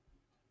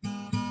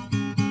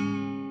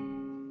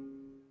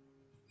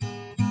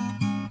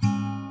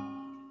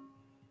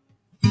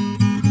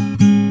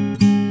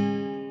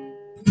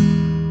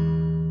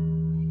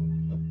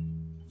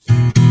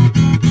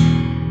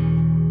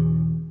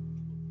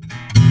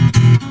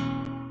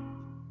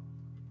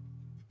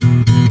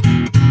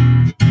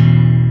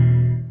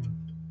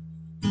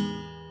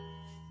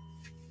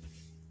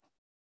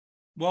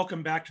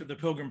Welcome back to the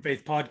Pilgrim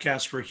Faith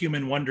Podcast, where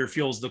human wonder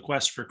fuels the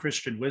quest for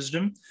Christian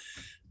wisdom.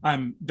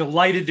 I'm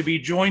delighted to be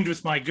joined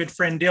with my good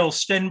friend Dale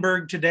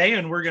Stenberg today,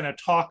 and we're going to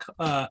talk,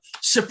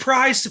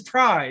 surprise,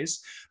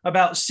 surprise,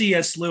 about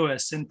C.S.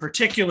 Lewis, and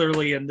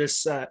particularly in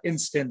this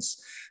instance,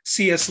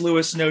 C.S.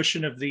 Lewis'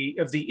 notion of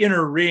the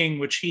inner ring,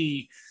 which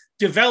he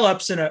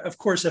develops in, of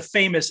course, a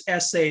famous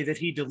essay that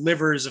he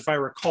delivers, if I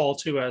recall,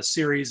 to a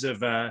series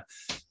of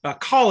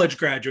college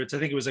graduates. I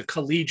think it was a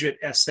collegiate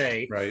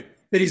essay, right,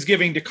 that he's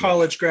giving to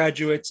college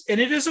graduates,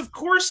 and it is, of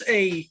course,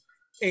 a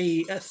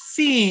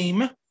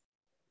theme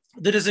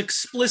that is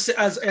explicit,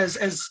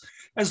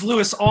 as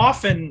Lewis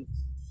often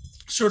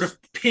sort of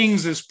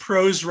pings his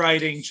prose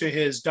writing to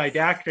his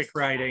didactic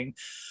writing.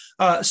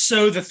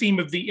 So the theme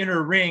of the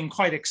inner ring,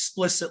 quite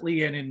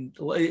explicitly and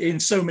in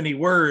so many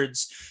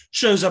words,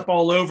 shows up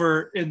all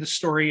over in the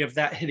story of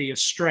That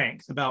Hideous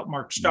Strength, about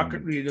Mark Stucker,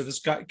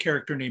 this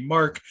character named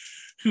Mark,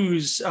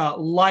 whose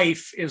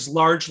life is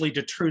largely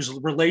whose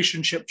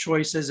relationship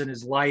choices and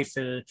his life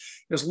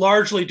is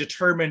largely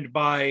determined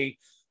by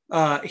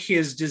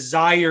his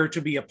desire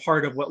to be a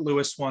part of what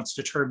Lewis wants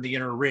to term the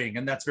inner ring,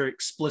 and that's very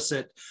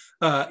explicit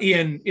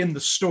in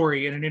the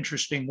story in an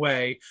interesting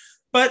way.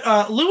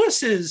 But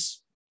Lewis is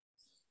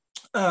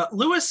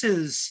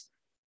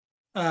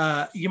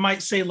you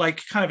might say,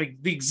 like, kind of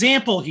the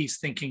example he's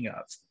thinking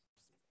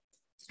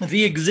of,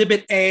 the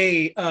exhibit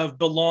A of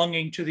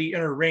belonging to the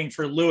inner ring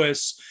for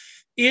Lewis,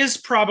 is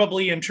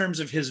probably, in terms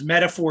of his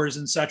metaphors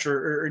and such,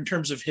 or in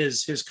terms of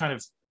his kind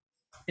of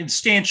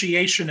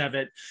instantiation of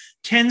it,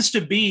 tends to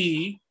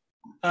be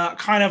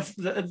kind of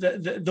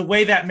the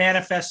way that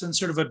manifests in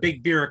sort of a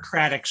big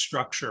bureaucratic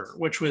structure,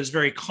 which was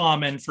very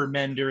common for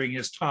men during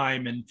his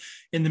time and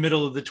in the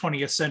middle of the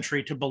 20th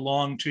century, to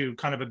belong to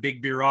kind of a big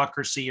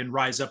bureaucracy and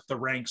rise up the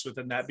ranks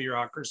within that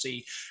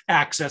bureaucracy,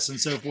 access and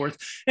so forth.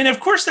 And of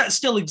course that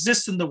still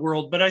exists in the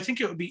world, but I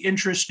think it would be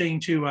interesting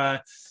to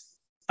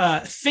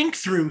think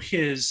through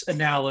his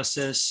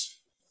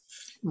analysis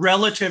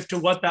relative to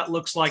what that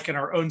looks like in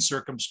our own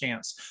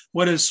circumstance.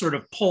 What does sort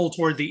of pull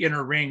toward the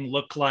inner ring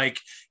look like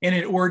in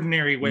an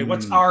ordinary way?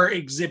 What's our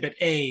exhibit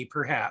A,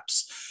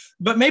 perhaps?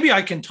 But maybe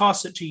I can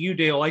toss it to you,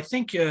 Dale. I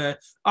think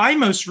I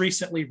most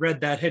recently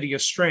read That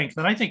Hideous Strength,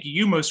 and I think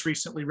you most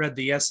recently read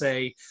the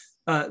essay,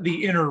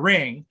 The Inner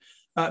Ring.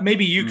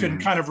 Maybe you can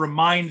kind of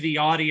remind the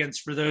audience,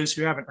 for those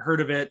who haven't heard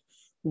of it,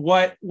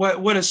 what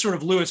is sort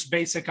of Lewis'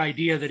 basic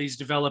idea that he's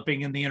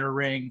developing in the inner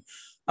ring,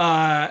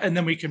 and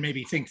then we can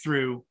maybe think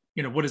through,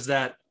 what is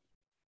that?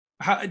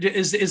 How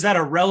is that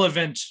a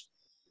relevant?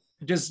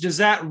 Is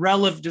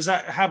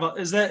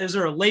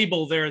there a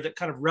label there that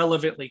kind of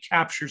relevantly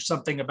captures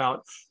something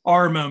about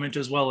our moment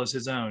as well as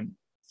his own?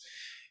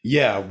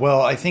 Yeah,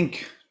 well, I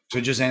think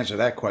to just answer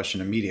that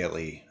question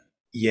immediately,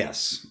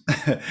 yes.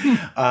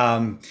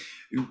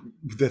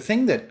 The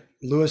thing that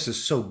Lewis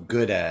is so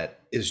good at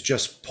is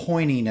just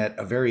pointing at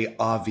a very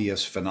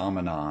obvious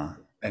phenomena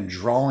and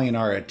drawing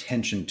our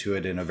attention to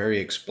it in a very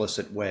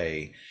explicit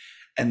way,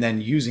 and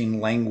then using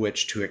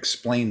language to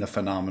explain the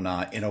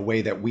phenomena in a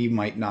way that we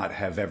might not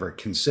have ever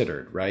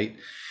considered, right?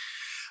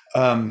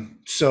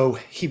 So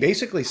he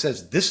basically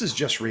says, this is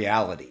just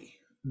reality.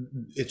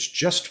 It's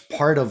just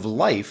part of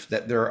life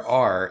that there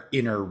are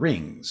inner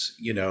rings.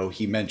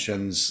 He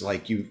mentions,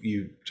 like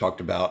you talked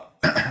about,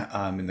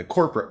 in the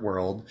corporate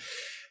world,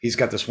 he's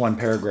got this one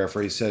paragraph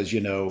where he says,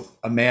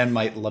 a man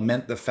might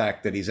lament the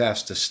fact that he's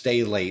asked to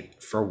stay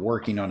late for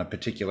working on a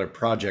particular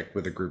project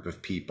with a group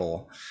of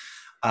people.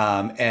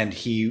 And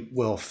he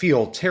will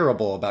feel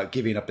terrible about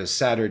giving up his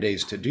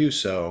Saturdays to do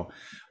so,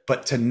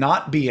 but to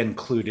not be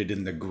included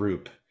in the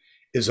group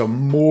is a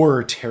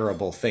more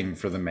terrible thing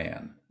for the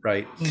man,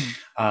 right?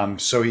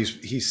 So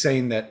he's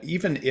saying that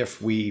even if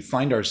we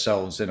find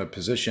ourselves in a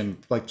position,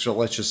 so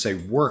let's just say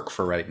work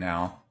for right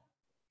now,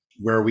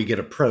 where we get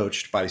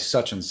approached by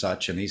such and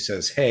such, and he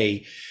says,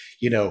 hey,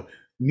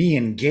 me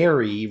and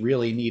Gary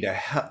really need a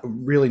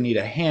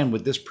hand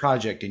with this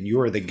project, and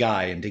you're the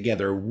guy. And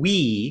together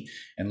we,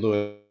 and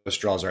Lewis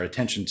draws our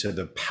attention to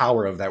the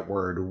power of that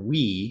word,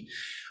 we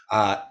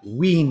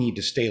need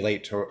to stay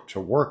late to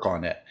work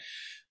on it.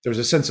 There's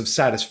a sense of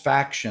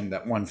satisfaction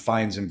that one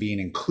finds in being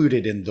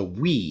included in the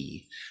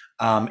we.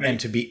 Right.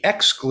 And to be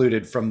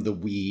excluded from the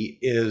we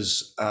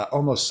is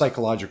almost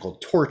psychological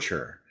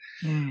torture.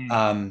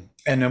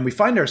 And then we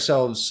find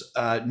ourselves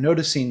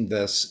noticing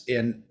this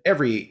in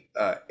every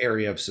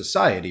area of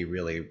society,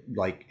 really,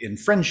 like in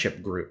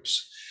friendship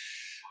groups.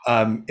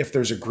 If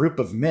there's a group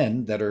of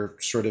men that are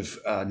sort of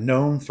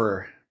known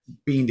for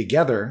being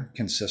together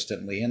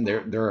consistently, and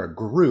they're a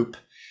group,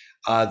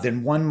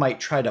 then one might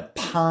try to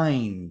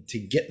pine to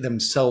get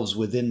themselves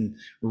within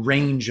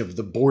range of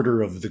the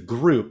border of the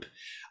group.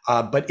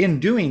 But in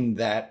doing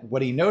that,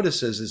 what he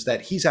notices is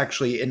that he's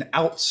actually an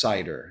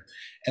outsider.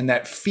 And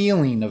that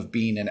feeling of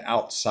being an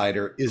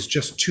outsider is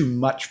just too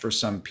much for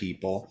some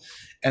people.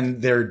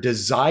 And their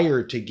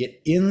desire to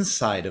get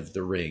inside of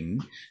the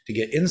ring, to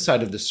get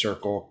inside of the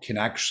circle, can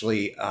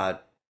actually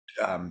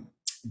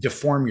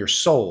deform your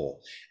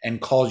soul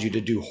and cause you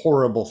to do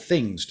horrible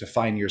things to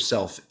find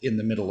yourself in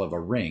the middle of a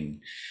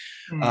ring.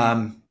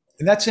 Mm.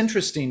 And that's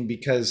interesting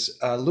because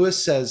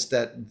Lewis says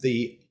that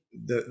the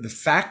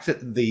fact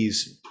that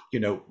these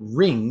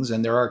rings,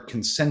 and there are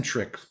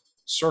concentric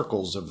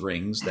circles of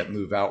rings that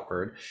move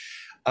outward,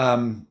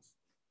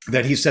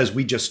 that he says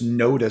we just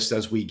notice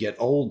as we get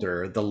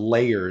older, the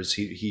layers.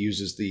 He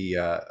uses the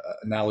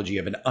analogy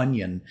of an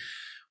onion.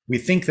 We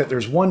think that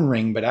there's one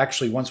ring, but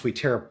actually once we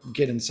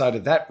get inside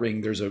of that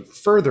ring, there's a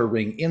further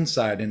ring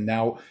inside. And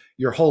now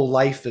your whole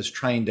life is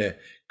trying to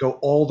go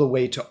all the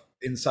way to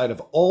inside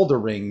of all the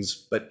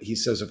rings. But he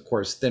says, of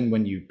course, then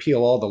when you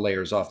peel all the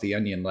layers off the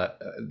onion,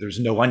 there's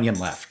no onion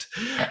left.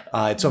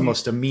 It's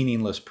almost a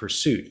meaningless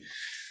pursuit.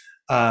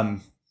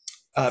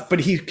 But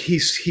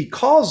he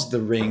calls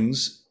the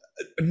rings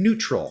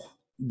neutral.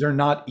 They're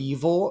not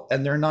evil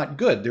and they're not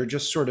good. They're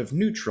just sort of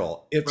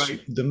neutral. It's right.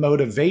 The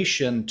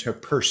motivation to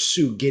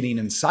pursue getting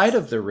inside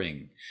of the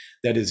ring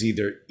that is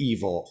either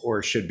evil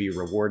or should be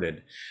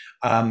rewarded.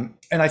 And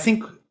I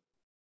think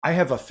I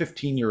have a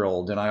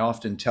 15-year-old, and I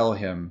often tell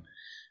him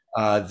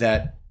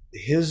that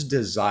his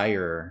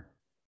desire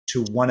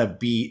to want to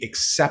be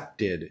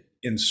accepted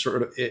in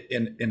sort of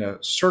in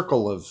a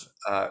circle of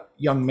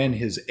young men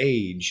his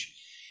age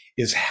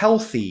is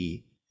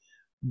healthy,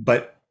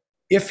 but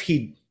if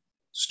he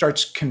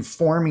starts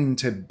conforming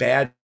to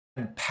bad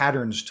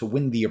patterns to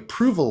win the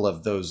approval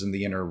of those in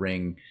the inner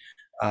ring,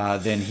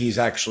 then he's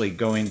actually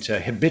going to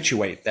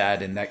habituate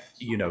that, and that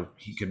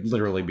he could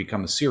literally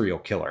become a serial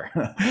killer.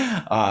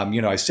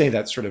 I say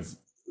that sort of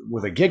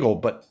with a giggle,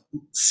 but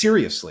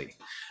seriously.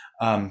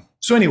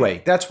 So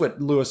anyway, that's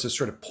what Lewis is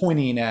sort of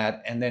pointing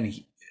at, and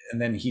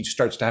then he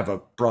starts to have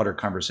a broader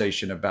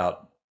conversation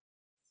about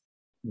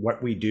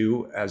what we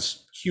do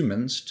as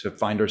humans to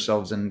find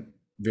ourselves in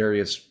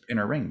various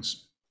inner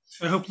rings.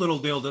 I hope little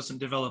Dale doesn't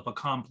develop a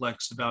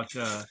complex about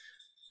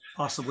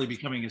possibly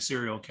becoming a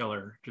serial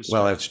killer.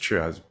 Well, that's true.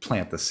 I was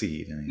plant the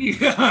seed.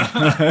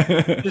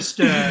 Yeah. Just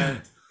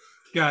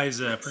guys,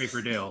 pray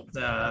for Dale.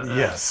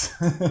 Yes.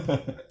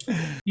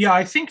 Yeah,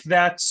 I think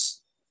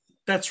that's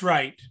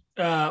right.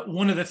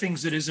 One of the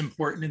things that is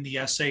important in the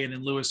essay and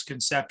in Lewis'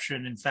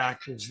 conception, in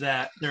fact, is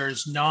that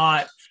there's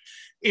not,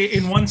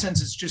 in one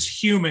sense, it's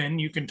just human.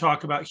 You can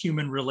talk about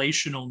human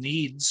relational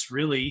needs,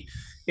 really.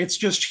 It's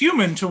just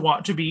human to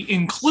want to be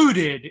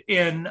included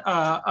in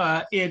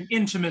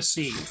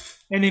intimacy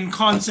and in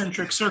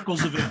concentric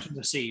circles of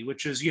intimacy,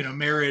 which is,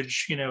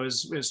 marriage,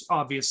 is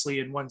obviously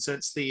in one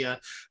sense the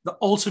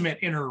ultimate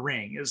inner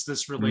ring is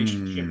this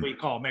relationship we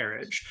call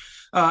marriage.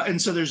 And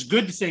so there's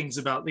good things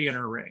about the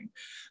inner ring.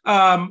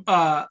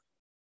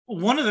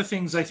 One of the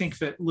things I think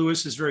that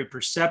Lewis is very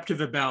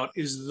perceptive about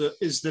is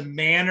the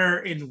manner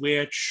in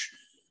which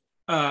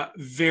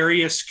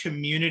various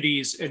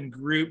communities and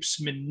groups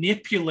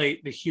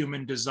manipulate the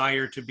human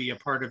desire to be a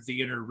part of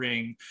the inner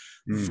ring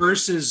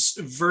versus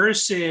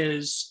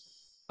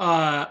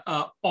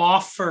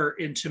offer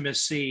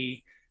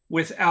intimacy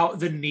without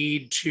the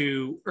need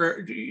to,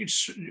 or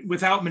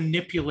without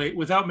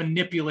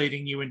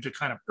manipulating you into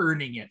kind of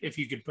earning it, if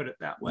you could put it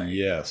that way.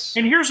 Yes.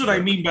 And here's what I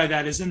mean by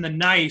that is in the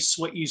Nice,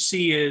 what you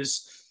see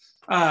is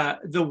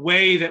the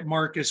way that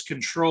Mark is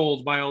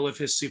controlled by all of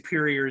his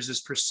superiors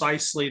is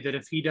precisely that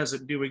if he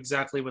doesn't do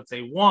exactly what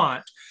they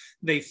want,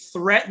 they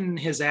threaten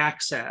his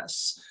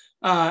access.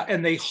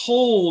 And they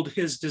hold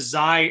his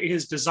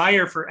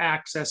desire for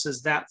access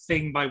as that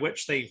thing by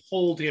which they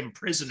hold him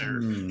prisoner.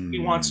 He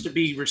wants to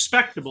be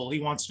respectable. He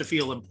wants to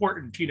feel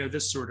important,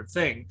 this sort of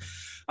thing.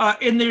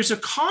 And there's a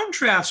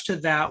contrast to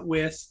that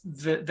with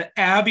the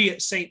Abbey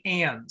at St.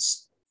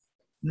 Anne's,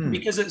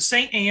 because at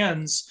St.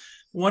 Anne's,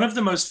 one of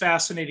the most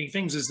fascinating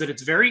things is that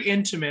it's very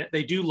intimate.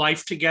 They do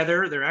life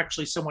together. They're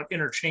actually somewhat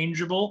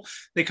interchangeable.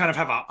 They kind of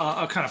have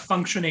a kind of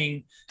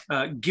functioning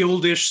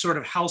guildish sort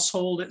of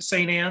household at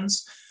St.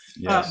 Anne's.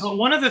 Yes. But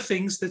one of the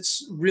things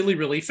that's really,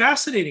 really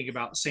fascinating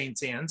about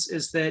St. Anne's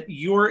is that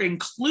you're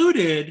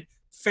included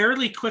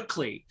fairly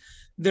quickly.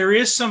 There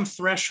is some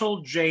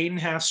threshold Jane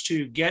has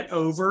to get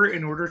over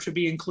in order to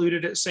be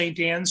included at St.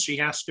 Anne's. She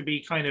has to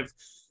be kind of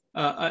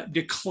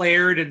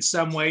declared in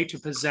some way to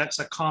possess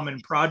a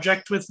common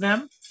project with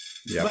them.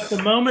 Yep. But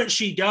the moment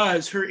she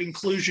does, her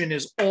inclusion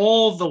is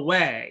all the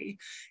way.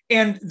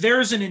 And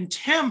there's an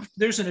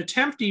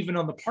attempt even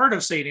on the part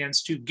of St.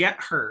 Anne's to get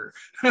her.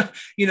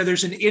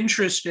 There's an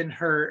interest in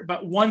her,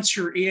 but once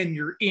you're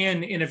in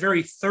a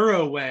very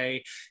thorough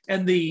way,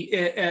 and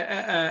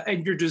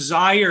and your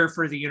desire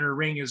for the inner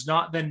ring is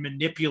not then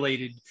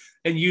manipulated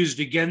and used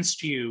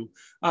against you.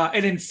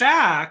 And in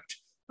fact,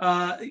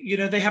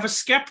 they have a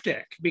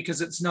skeptic,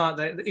 because it's not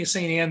that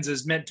St. Anne's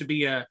is meant to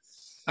be a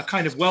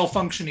kind of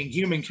well-functioning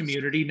human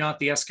community, not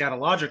the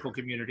eschatological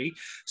community.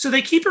 So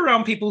they keep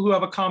around people who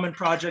have a common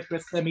project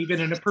with them,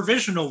 even in a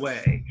provisional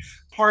way.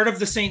 part of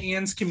the St.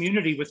 Anne's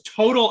community with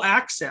total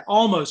access,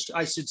 almost,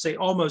 I should say,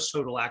 almost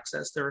total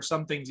access. There are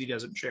some things he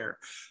doesn't share,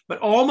 but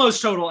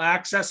almost total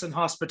access and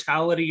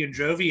hospitality and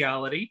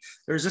joviality.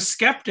 There's a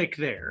skeptic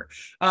there.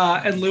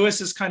 And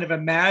Lewis is kind of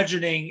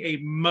imagining a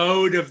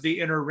mode of the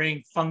inner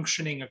ring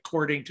functioning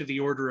according to the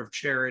order of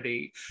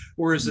charity,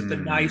 whereas at the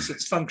nice,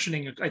 it's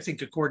functioning, I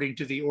think, according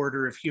to the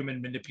order of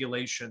human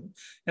manipulation.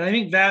 And I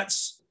think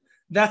that's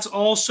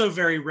also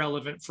very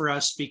relevant for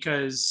us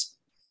because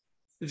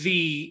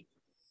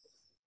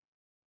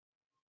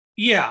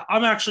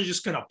I'm actually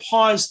just going to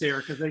pause there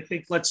because I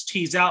think let's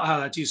tease out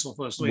how that's useful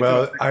for us.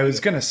 Well, I was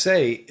going to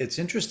say it's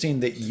interesting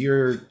that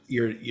you're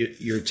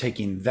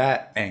taking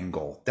that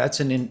angle.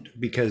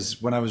 Because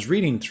when I was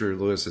reading through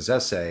Lewis's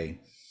essay,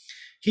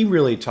 he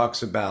really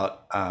talks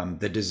about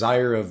the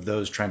desire of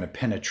those trying to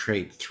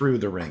penetrate through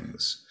the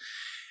rings,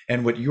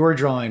 and what you're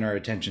drawing our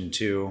attention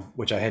to,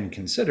 which I hadn't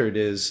considered,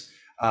 is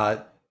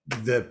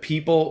the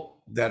people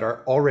that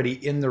are already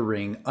in the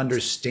ring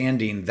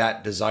understanding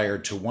that desire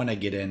to want to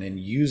get in and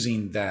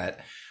using that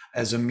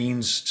as a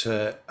means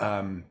to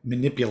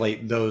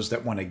manipulate those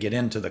that want to get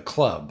into the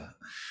club,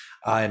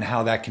 and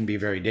how that can be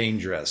very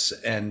dangerous.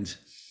 And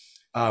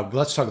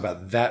let's talk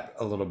about that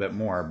a little bit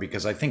more,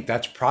 because I think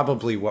that's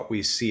probably what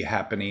we see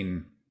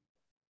happening,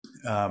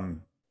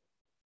 in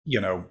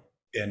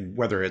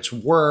whether it's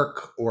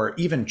work or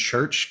even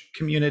church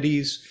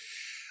communities,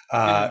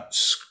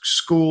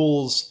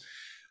 schools,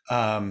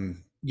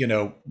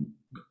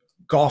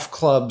 golf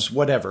clubs,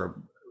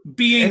 whatever.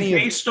 Being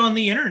based on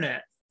the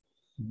internet.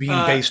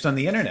 Based on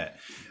the internet.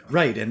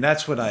 Right. And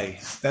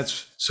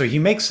so he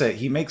makes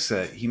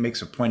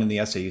a point in the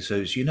essay. He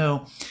says, you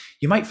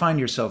might find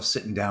yourself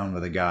sitting down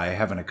with a guy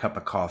having a cup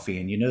of coffee,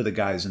 and the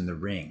guy's in the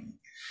ring,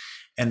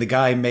 and the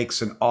guy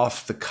makes an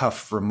off the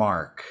cuff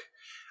remark,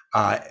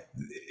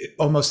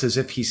 almost as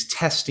if he's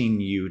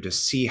testing you to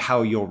see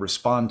how you'll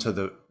respond to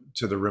the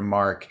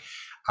remark.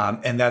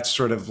 And that's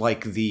sort of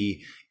like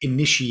the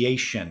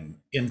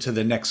initiation into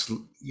the next,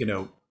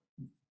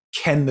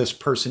 can this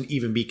person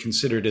even be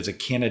considered as a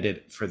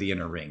candidate for the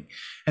inner ring?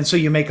 And so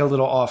you make a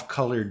little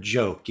off-colored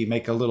joke, you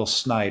make a little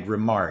snide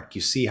remark,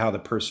 you see how the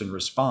person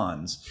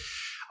responds.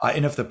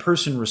 And if the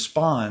person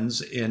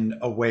responds in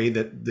a way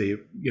that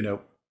the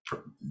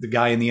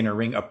guy in the inner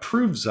ring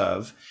approves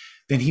of,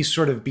 then he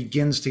sort of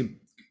begins to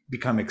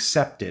become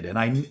accepted. And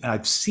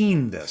I've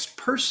seen this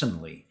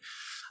personally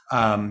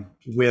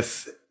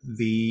with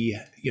the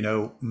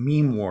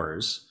meme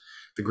wars,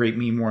 the great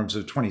meme wars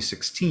of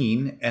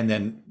 2016, and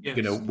then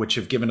which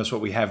have given us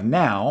what we have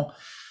now.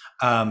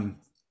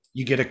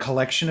 You get a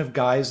collection of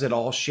guys that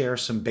all share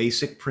some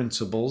basic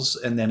principles,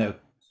 and then a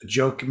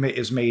joke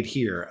is made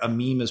here, a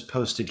meme is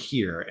posted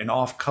here, an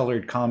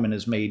off-colored comment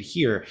is made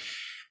here.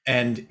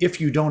 And if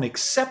you don't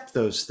accept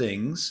those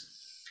things,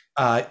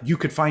 you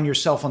could find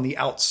yourself on the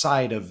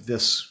outside of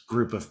this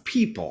group of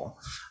people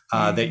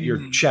that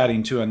you're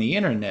chatting to on the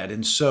internet.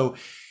 And so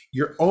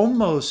you're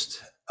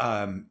almost,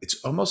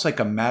 it's almost like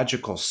a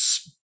magical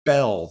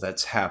spell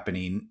that's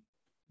happening,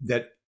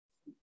 that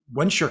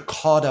once you're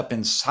caught up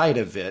inside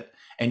of it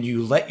and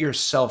you let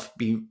yourself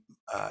be,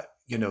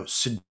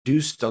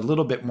 seduced a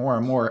little bit more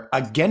and more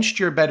against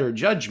your better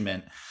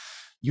judgment,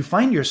 you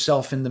find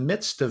yourself in the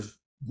midst of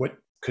what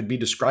could be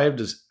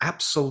described as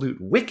absolute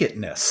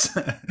wickedness,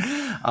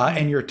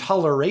 and your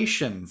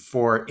toleration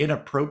for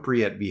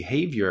inappropriate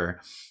behavior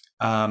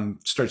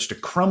starts to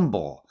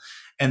crumble.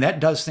 And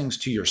that does things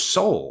to your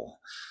soul.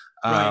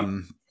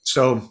 Right.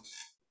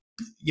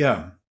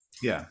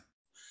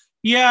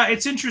 Yeah,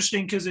 it's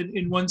interesting because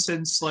in one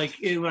sense,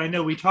 I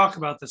know we talk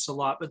about this a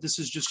lot, but this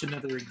is just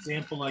another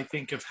example, I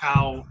think, of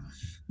how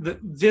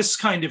this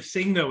kind of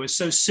thing, though, is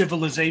so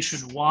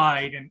civilization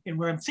wide. And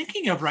what I'm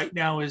thinking of right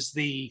now is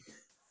the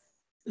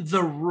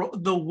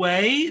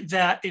way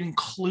that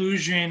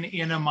inclusion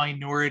in a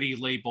minority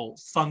label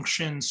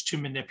functions to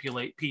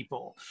manipulate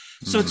people.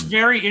 So it's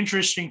very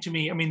interesting to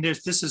me. I mean,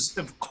 this is,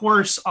 of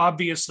course,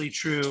 obviously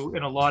true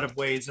in a lot of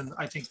ways. And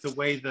I think the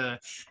way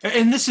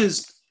and this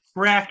is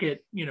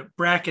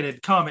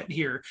bracketed comment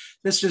here.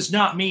 This does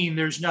not mean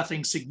there's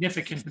nothing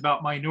significant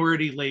about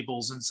minority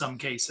labels in some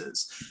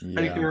cases. Yeah.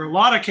 I think there are a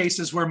lot of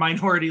cases where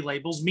minority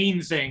labels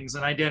mean things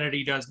and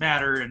identity does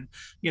matter. And,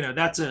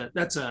 that's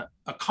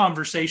a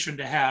conversation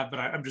to have, but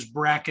I'm just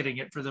bracketing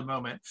it for the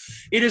moment.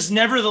 It is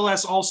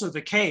nevertheless also the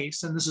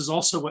case, and this is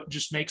also what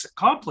just makes it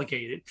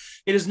complicated.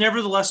 It is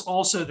nevertheless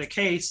also the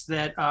case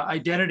that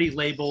identity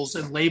labels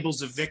and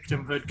labels of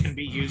victimhood can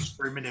be used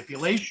for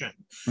manipulation.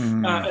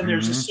 And there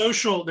is a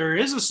social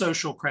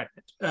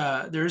credit.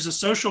 There is a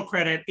social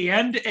credit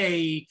and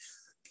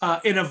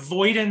an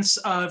avoidance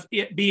of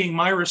it being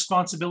my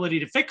responsibility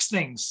to fix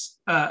things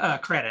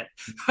credit.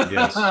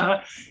 Yes.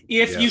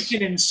 If you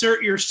can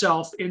insert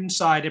yourself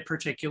inside a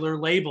particular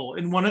label.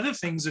 And one of the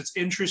things that's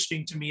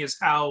interesting to me is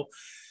how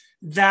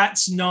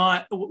that's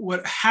not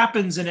what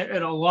happens in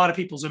a lot of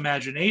people's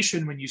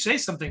imagination when you say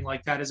something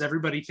like that. Is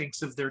everybody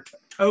thinks of their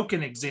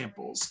token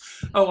examples.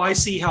 Oh, I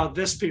see how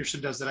this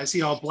person does that. I see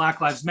how Black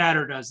Lives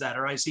Matter does that,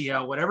 or I see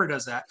how whatever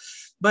does that.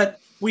 But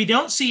we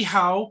don't see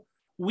how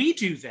we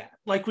do that.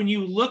 Like when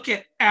you look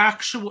at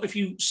actual, if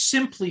you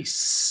simply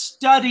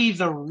study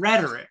the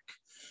rhetoric,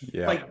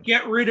 like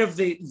get rid of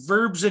the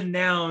verbs and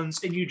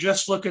nouns and you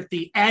just look at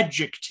the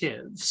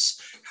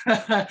adjectives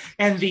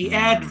and the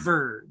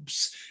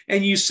adverbs,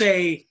 and you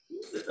say,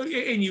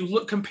 and you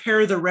look,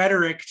 compare the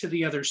rhetoric to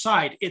the other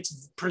side,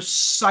 it's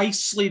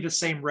precisely the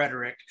same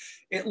rhetoric.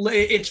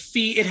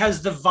 It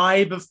has the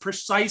vibe of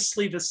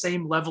precisely the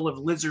same level of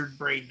lizard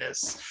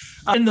brainness.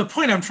 And the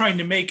point I'm trying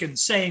to make in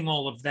saying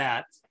all of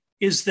that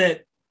is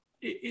that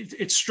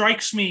it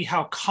strikes me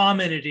how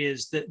common it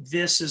is that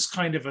this is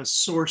kind of a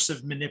source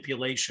of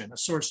manipulation, a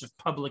source of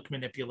public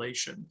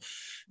manipulation.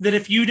 That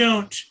if you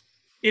don't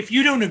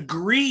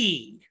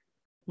agree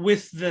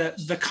with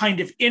the kind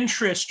of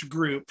interest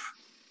group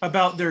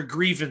about their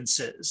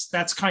grievances,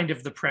 that's kind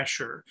of the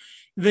pressure,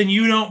 then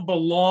you don't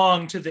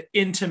belong to the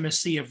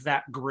intimacy of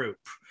that group.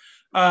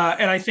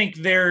 And I think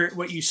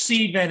what you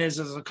see then is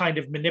a kind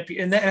of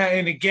manipulation.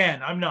 And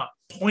again, I'm not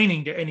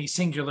pointing to any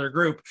singular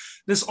group.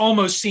 This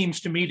almost seems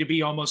to me to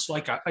be almost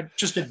like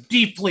just a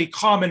deeply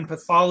common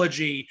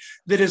pathology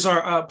that is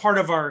our part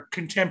of our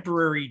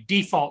contemporary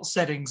default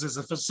settings as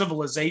a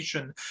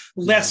civilization,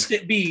 lest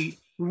it be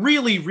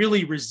really,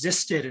 really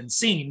resisted and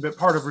seen. But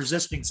part of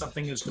resisting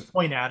something is to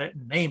point at it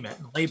and name it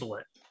and label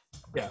it.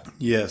 Yeah.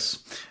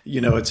 Yes.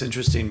 It's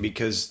interesting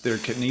because there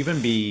can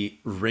even be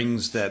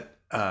rings that,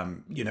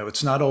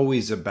 it's not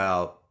always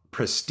about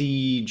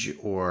prestige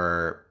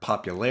or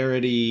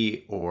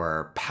popularity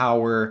or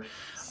power.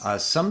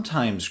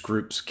 Sometimes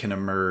groups can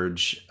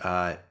emerge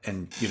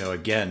and,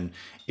 again,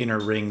 inner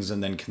rings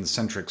and then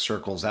concentric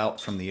circles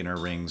out from the inner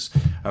rings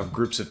of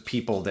groups of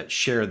people that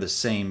share the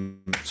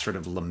same sort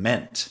of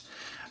lament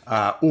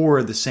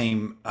or the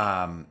same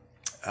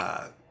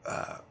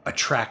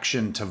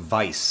attraction to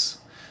vice.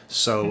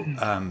 So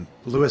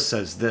Lewis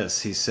says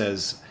this, he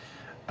says,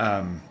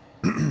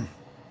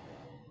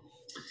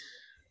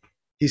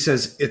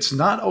 it's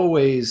not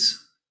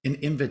always an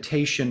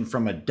invitation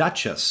from a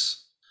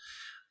duchess.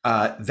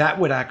 That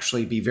would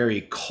actually be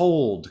very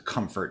cold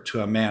comfort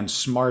to a man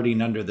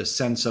smarting under the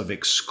sense of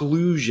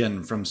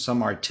exclusion from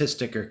some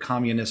artistic or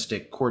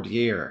communistic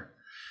courtier.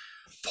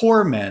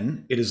 Poor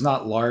men, it is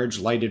not large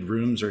lighted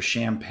rooms or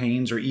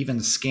champagnes or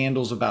even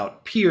scandals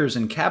about peers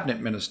and cabinet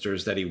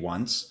ministers that he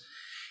wants.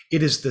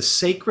 It is the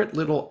sacred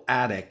little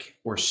attic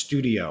or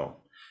studio,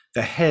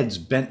 the heads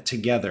bent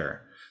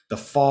together, the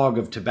fog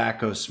of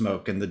tobacco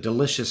smoke, and the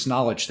delicious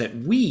knowledge that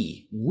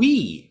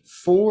we,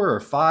 4 or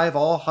 5,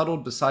 all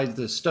huddled beside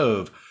the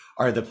stove,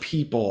 are the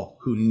people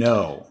who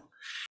know.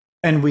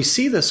 And we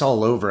see this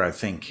all over, I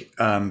think,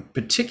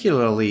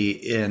 particularly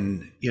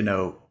in,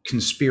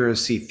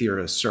 conspiracy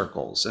theorist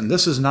circles. And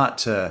this is not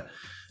to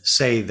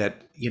say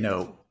that,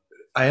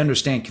 I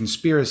understand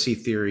conspiracy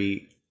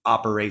theory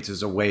operates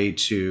as a way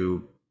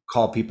to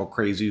call people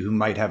crazy who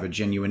might have a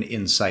genuine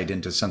insight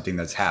into something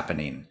that's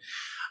happening.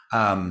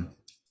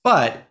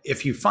 But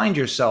if you find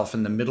yourself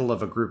in the middle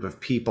of a group of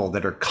people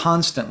that are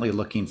constantly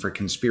looking for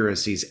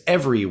conspiracies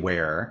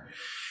everywhere,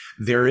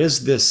 there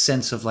is this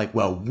sense of like,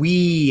 well,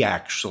 we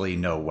actually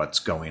know what's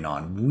going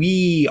on.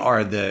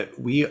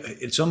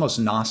 It's almost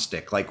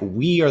Gnostic, like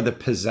we are the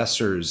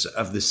possessors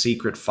of the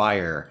secret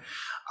fire,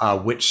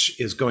 which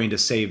is going to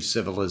save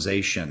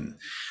civilization.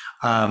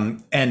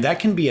 And that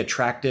can be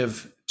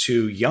attractive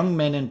to young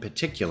men in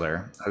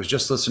particular. I was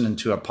just listening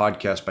to a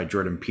podcast by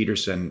Jordan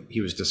Peterson.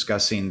 He was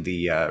discussing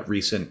the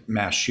recent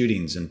mass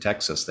shootings in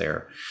Texas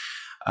there.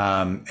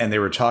 And they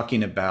were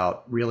talking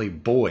about really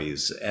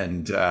boys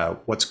and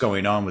what's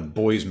going on with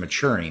boys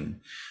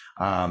maturing.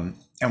 And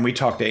we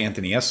talked to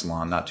Anthony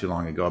Eslon not too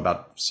long ago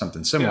about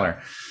something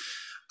similar.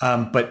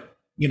 Yeah. But,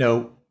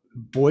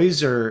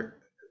 boys are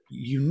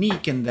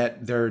unique in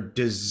that their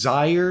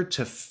desire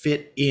to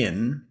fit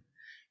in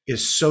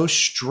is so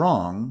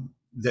strong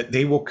that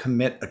they will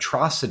commit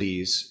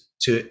atrocities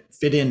to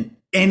fit in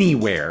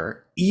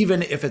anywhere,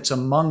 even if it's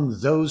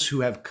among those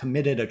who have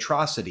committed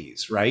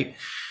atrocities, right?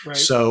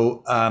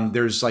 So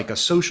there's like a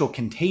social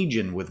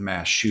contagion with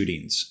mass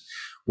shootings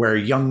where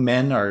young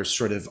men are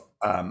sort of,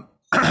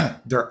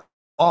 they're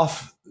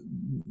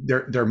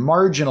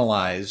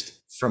marginalized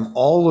from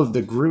all of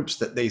the groups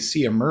that they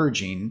see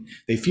emerging.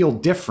 They feel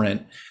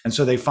different. And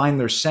so they find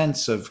their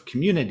sense of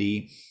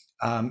community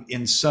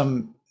in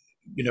some,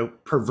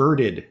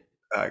 perverted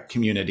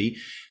community.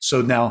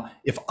 So now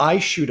if I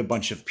shoot a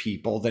bunch of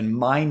people, then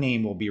my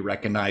name will be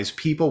recognized.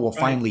 People will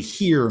finally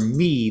hear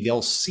me.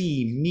 They'll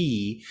see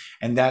me.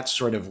 And that's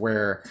sort of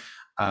where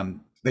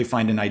they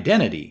find an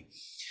identity.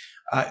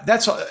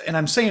 And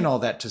I'm saying all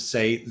that to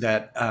say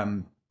that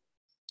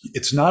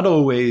it's not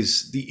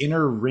always the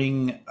inner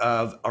ring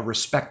of a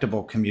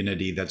respectable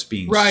community that's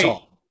being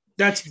sought.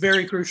 That's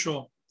very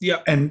crucial.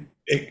 Yeah.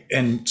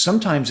 And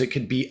sometimes it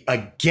could be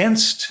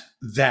against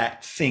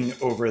that thing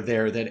over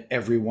there that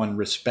everyone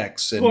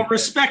respects. Well,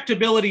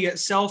 respectability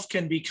itself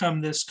can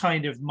become this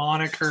kind of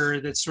moniker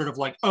that's sort of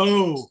like,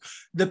 oh,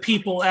 the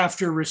people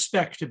after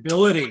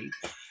respectability.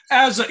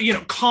 as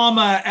a,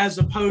 comma, as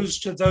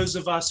opposed to those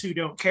of us who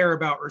don't care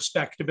about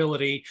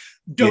respectability.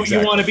 Don't you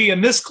want to Exactly. be in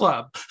this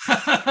club?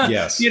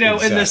 Yes, And the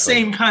exactly.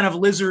 same kind of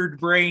lizard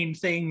brain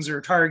things are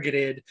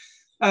targeted.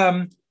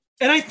 And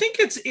I think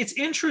it's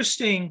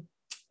interesting.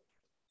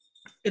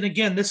 And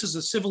again, this is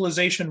a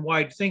civilization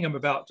wide thing I'm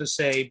about to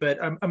say,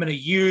 but I'm going to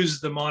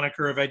use the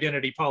moniker of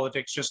identity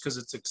politics just because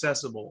it's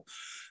accessible.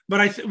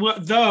 But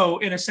though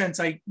in a sense,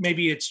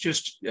 maybe it's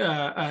just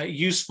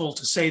useful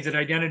to say that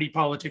identity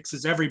politics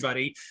is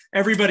everybody.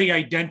 Everybody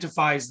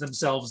identifies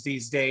themselves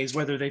these days,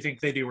 whether they think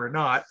they do or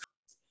not.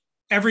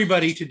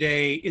 Everybody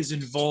today is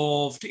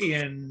involved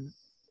in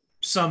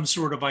some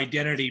sort of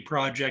identity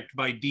project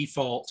by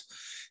default.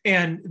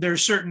 And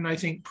there's certain, I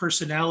think,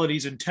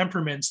 personalities and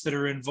temperaments that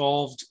are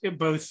involved in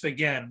both,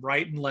 again,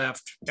 right and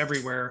left,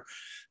 everywhere,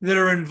 that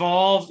are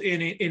involved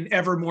in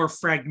ever more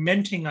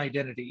fragmenting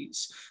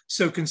identities.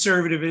 So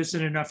conservative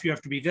isn't enough. You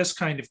have to be this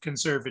kind of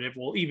conservative.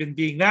 Well, even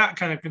being that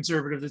kind of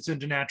conservative that's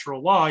into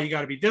natural law, you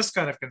got to be this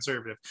kind of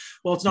conservative.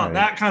 Well, it's not Right.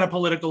 that kind of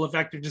political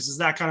effectiveness. It's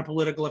that kind of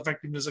political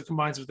effectiveness that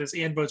combines with this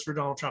and votes for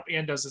Donald Trump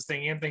and does this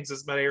thing and thinks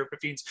this about Eric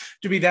Feens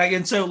to be that.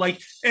 And so like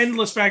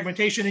endless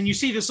fragmentation. And you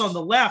see this on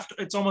the left.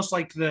 It's almost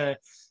like the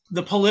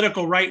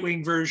political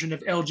right-wing version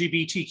of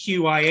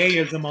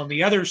LGBTQIAism on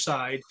the other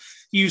side.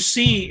 You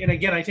see, and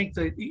again, I think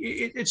that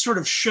it sort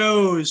of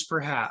shows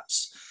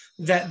perhaps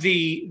that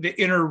the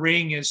inner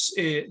ring is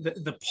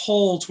the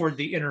pull toward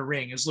the inner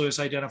ring, as Lewis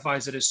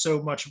identifies it, is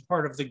so much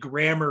part of the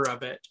grammar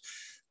of it.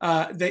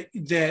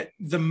 That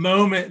the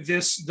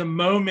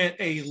moment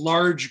a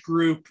large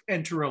group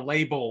enter a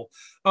label,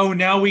 oh,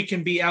 now we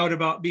can be out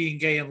about being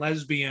gay and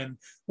lesbian.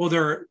 Well,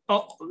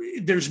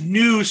 there's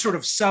new sort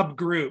of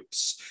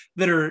subgroups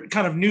that are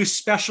kind of new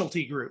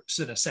specialty groups,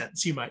 in a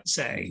sense, you might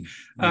say.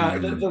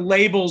 The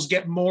labels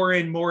get more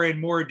and more and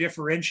more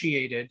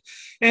differentiated.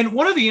 And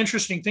one of the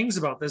interesting things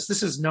about this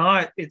is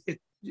not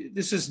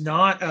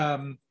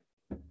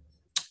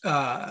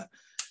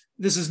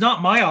this is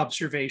not my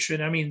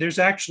observation. I mean, there's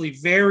actually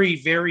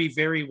very, very,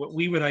 very what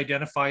we would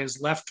identify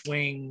as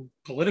left-wing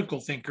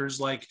political thinkers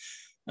like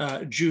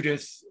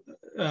Judith,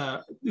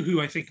 who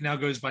I think now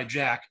goes by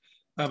Jack,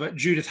 but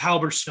Judith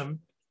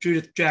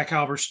Jack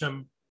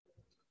Halberstam.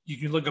 You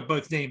can look up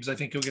both names. I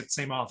think you'll get the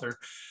same author.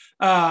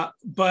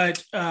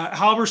 But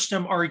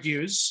Halberstam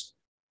argues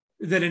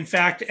that, in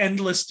fact,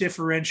 endless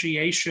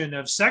differentiation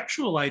of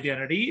sexual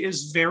identity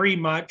is very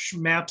much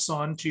maps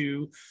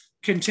onto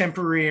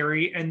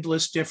contemporary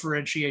endless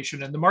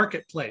differentiation in the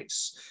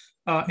marketplace.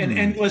 An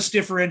endless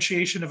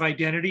differentiation of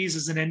identities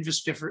is an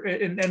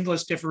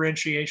endless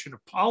differentiation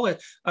of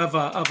products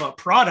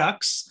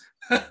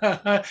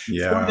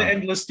from the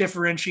endless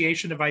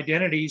differentiation of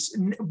identities.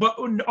 But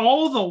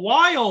all the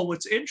while,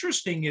 what's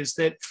interesting is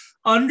that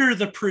under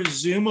the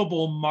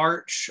presumable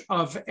march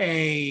of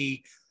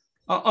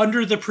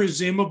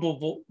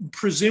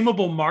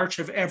presumable march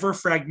of ever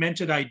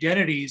fragmented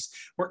identities,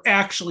 we're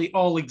actually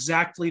all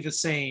exactly the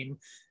same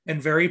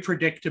and very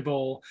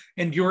predictable.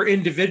 And your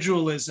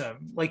individualism,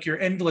 like your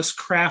endless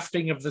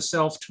crafting of the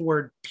self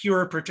toward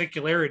pure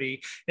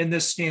particularity, and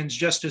this stands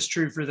just as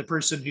true for the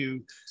person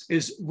who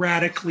is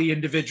radically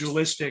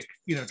individualistic,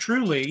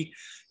 truly,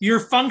 you're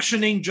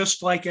functioning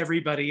just like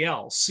everybody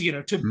else.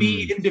 To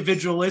be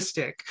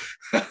individualistic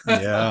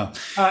Yeah.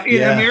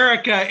 in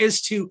America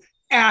is to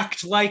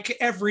act like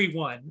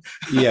everyone.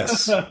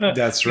 Yes,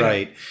 that's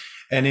right.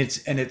 And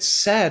it's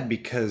sad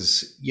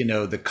because,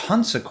 the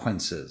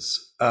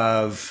consequences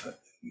of,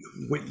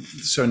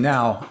 so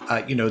now,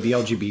 the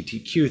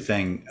LGBTQ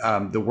thing,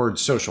 the word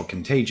social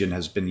contagion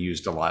has been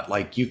used a lot.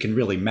 Like, you can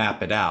really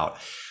map it out.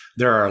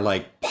 There are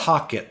like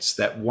pockets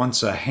that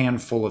once a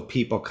handful of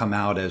people come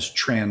out as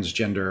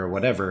transgender or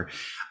whatever,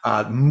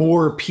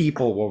 more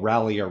people will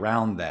rally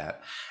around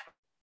that.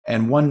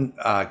 And one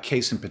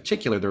case in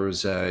particular, there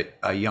was a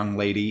young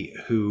lady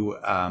who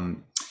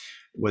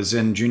was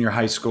in junior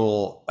high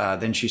school.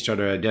 Then she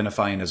started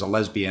identifying as a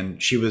lesbian.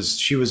 She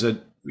was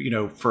a,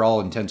 for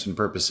all intents and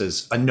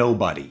purposes, a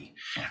nobody,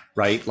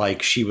 right?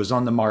 Like, she was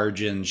on the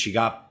margins. She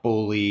got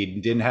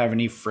bullied, didn't have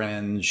any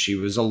friends. She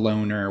was a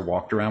loner,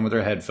 walked around with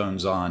her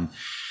headphones on.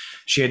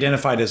 She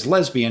identified as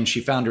lesbian.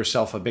 She found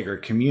herself a bigger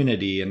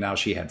community, and now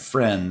she had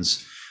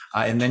friends.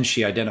 And then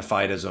she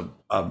identified as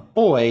a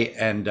boy,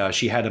 and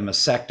she had a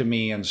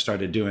mastectomy and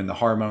started doing the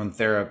hormone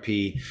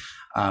therapy,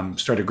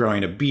 started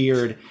growing a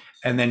beard.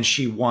 And then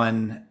she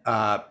won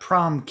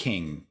prom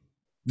king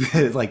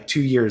like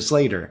 2 years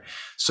later.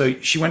 So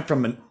she went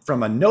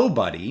from a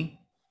nobody,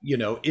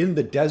 in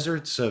the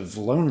deserts of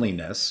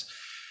loneliness,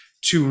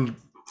 to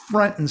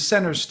front and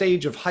center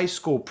stage of high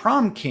school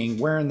prom king,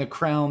 wearing the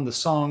crown, the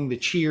song, the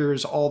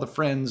cheers, all the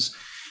friends.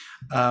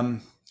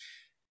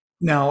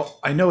 Now,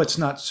 I know it's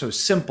not so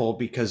simple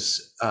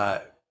because,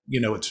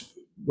 it's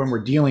when we're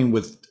dealing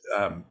with,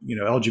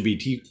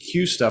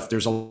 LGBTQ stuff,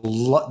 there's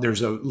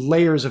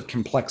layers of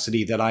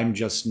complexity that I'm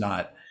just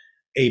not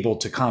able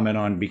to comment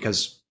on,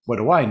 because what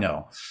do I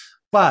know?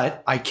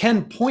 But I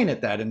can point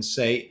at that and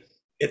say,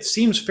 it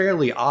seems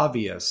fairly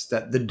obvious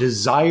that the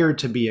desire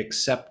to be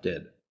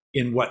accepted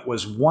in what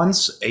was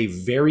once a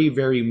very,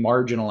 very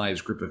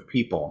marginalized group of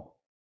people,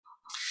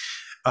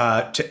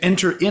 to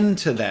enter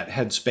into that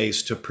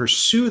headspace, to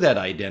pursue that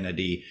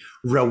identity,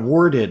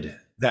 rewarded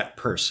that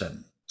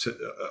person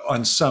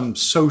on some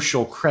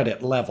social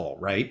credit level,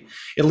 right?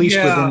 At least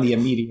within the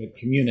immediate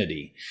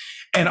community.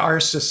 And our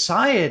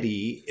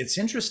society, it's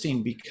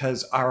interesting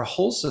because our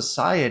whole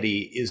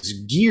society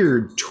is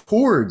geared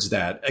towards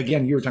that.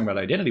 Again, you were talking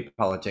about identity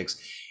politics.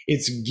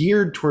 It's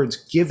geared towards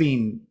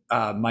giving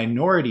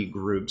minority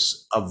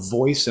groups a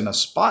voice and a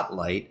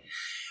spotlight,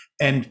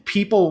 and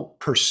people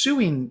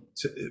pursuing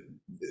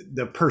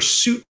the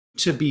pursuit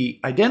to be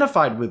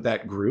identified with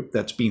that group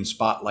that's being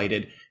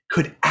spotlighted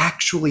could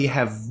actually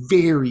have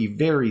very,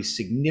 very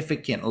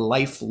significant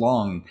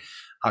lifelong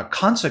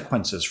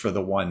consequences for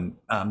the one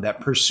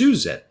that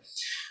pursues it.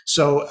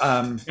 So,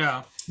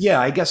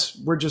 I guess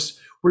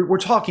we're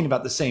talking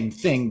about the same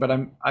thing, but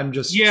I'm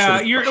just I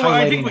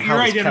think what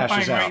you're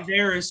identifying right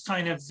there is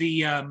kind of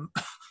the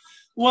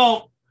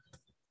well,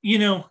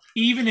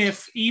 even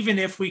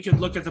if we could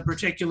look at the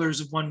particulars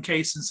of one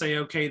case and say,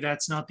 okay,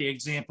 that's not the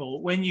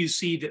example. When you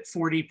see that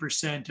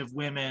 40% of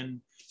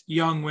women,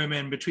 young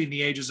women between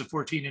the ages of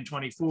 14 and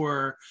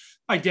 24,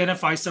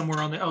 identify somewhere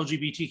on the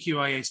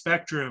LGBTQIA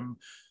spectrum,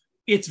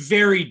 it's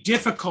very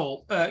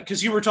difficult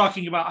because you were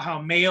talking about how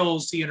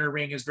males, the inner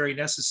ring is very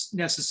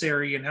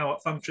necessary and how it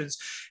functions.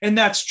 And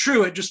that's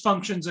true. It just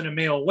functions in a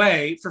male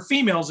way. For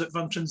females, it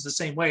functions the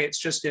same way. It's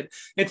just it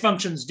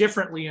functions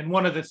differently. And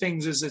one of the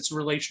things is its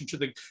relation to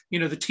the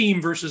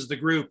team versus the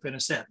group, in a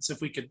sense, if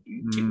we could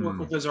work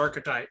with those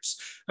archetypes,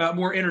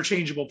 more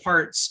interchangeable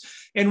parts.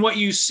 And what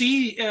you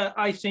see,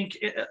 I think,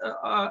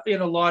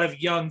 in a lot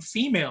of young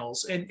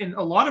females and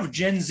a lot of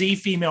Gen Z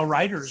female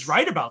writers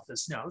write about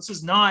this now. This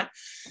is not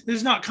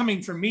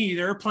coming from me.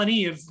 There are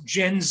plenty of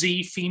Gen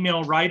Z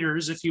female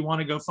writers, if you want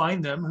to go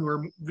find them, who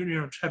are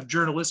have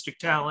journalistic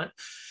talent,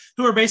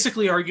 who are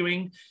basically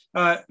arguing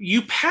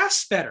you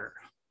pass better.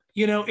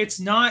 It's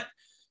not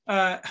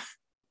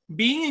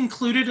being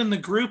included in the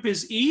group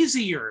is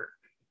easier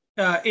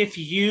if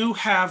you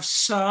have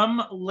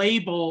some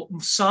label,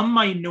 some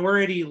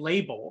minority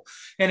label.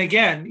 And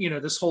again,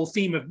 this whole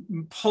theme of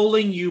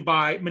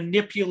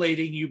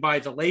manipulating you by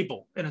the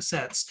label, in a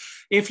sense.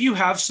 If you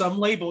have some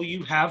label,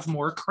 you have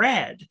more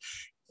cred.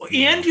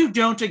 And you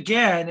don't,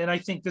 again, and I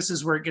think this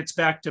is where it gets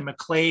back to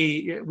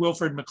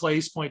Wilfred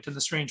McClay's point in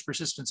The Strange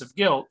Persistence of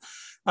Guilt.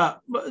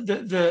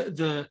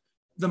 The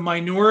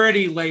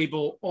minority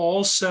label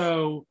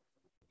also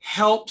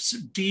helps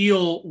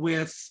deal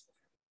with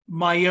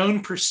my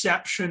own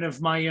perception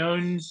of my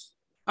own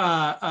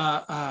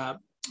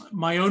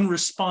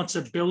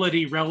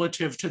responsibility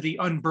relative to the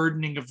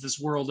unburdening of this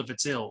world of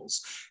its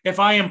ills. If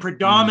I am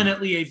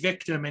predominantly a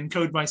victim and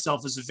code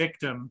myself as a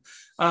victim,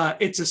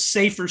 it's a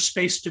safer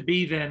space to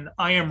be than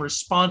I am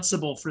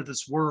responsible for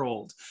this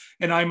world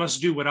and I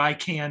must do what I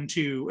can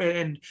to.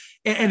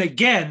 And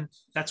again,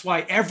 that's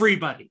why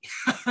everyone,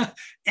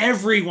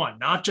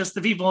 not just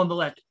the people on the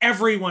left,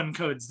 everyone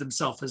codes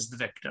themselves as the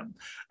victim.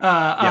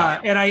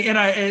 And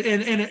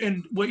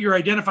what you're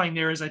identifying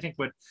there is, I think,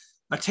 what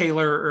a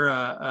Taylor or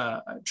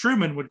a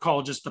Truman would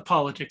call just the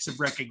politics of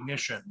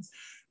recognition.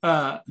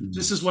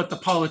 This is what the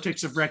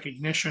politics of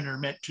recognition are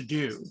meant to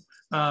do.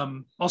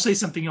 I'll say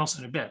something else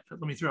in a bit, but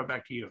let me throw it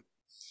back to you.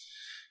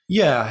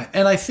 Yeah,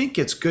 and I think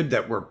it's good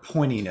that we're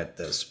pointing at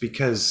this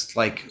because,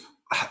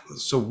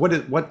 so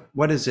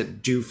what does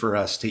it do for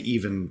us to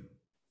even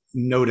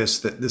notice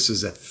that this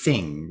is a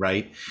thing,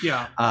 right?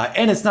 Yeah.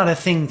 And it's not a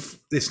thing.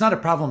 It's not a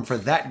problem for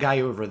that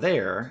guy over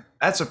there.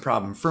 That's a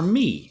problem for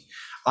me.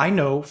 I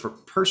know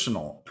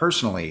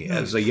personally,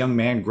 as a young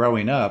man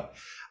growing up,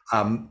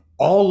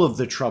 all of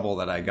the trouble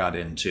that I got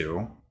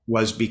into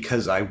was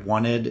because I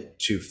wanted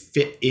to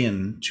fit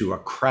into a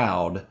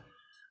crowd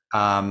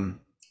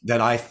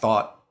that I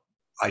thought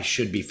I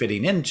should be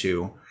fitting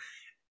into,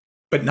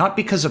 but not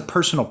because of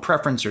personal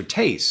preference or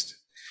taste.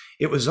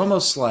 It was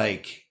almost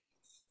like,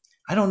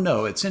 I don't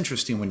know, it's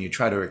interesting when you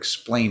try to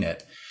explain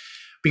it,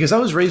 because I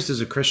was raised as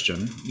a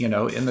Christian,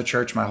 in the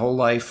church my whole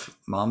life.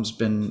 Mom's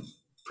been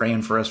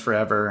praying for us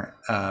forever.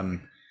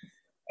 And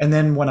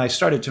then when I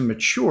started to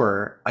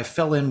mature, I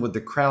fell in with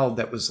the crowd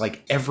that was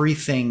like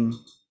everything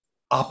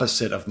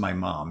opposite of my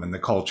mom and the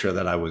culture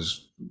that I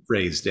was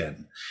raised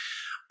in.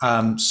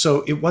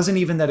 So it wasn't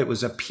even that it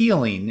was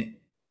appealing.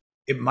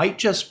 It might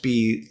just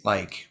be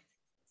like,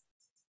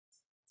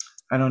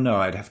 I don't know,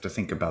 I'd have to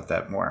think about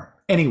that more.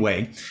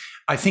 Anyway,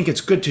 I think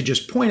it's good to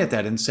just point at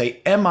that and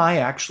say, am I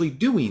actually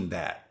doing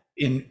that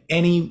in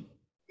any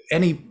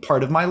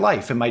part of my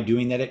life? Am I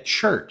doing that at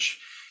church?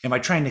 Am I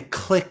trying to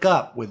click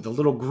up with the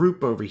little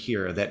group over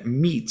here that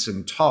meets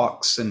and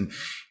talks and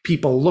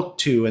people look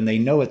to and they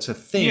know it's a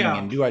thing? Yeah.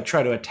 And do I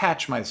try to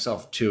attach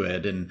myself to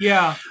it? And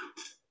yeah.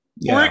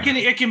 Or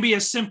it can be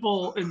as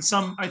simple in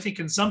some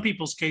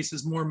people's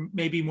cases,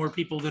 maybe more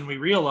people than we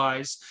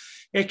realize.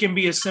 It can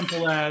be as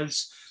simple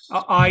as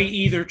I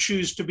either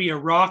choose to be a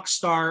rock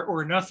star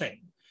or nothing.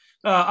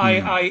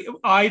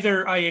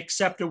 I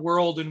accept a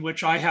world in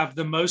which I have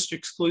the most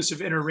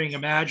exclusive inner ring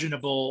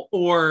imaginable,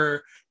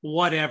 or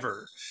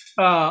whatever.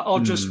 I'll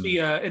just be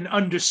an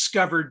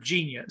undiscovered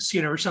genius,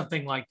 or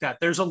something like that.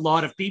 There's a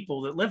lot of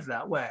people that live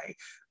that way.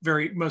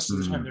 Most of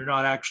the time, they're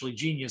not actually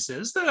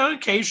geniuses.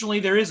 Occasionally,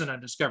 there is an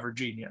undiscovered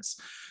genius.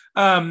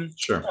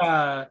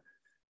 Sure.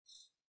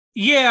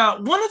 Yeah,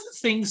 one of the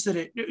things that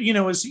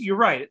is, you're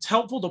right, it's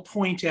helpful to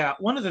point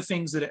out, one of the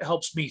things that it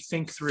helps me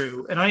think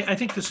through, and I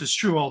think this is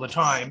true all the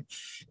time,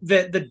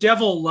 that the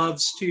devil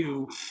loves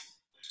to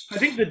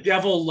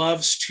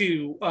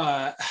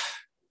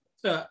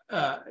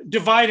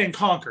divide and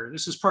conquer.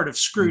 This is part of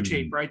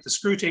Screwtape, right? The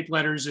Screwtape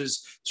letters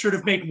is sort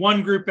of make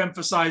one group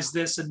emphasize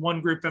this and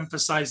one group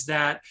emphasize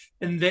that,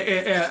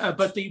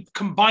 but they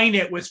combine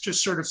it with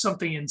just sort of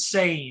something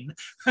insane,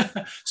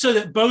 so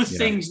that both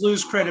things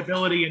lose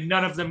credibility and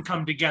none of them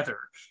come together.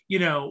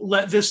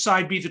 Let this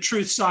side be the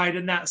truth side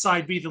and that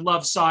side be the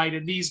love side,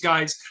 and these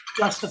guys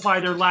justify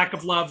their lack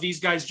of love, these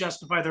guys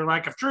justify their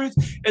lack of truth,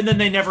 and then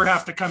they never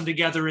have to come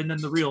together, and then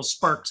the real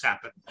sparks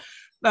happen.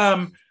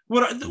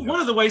 One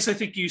of the ways I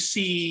think you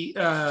see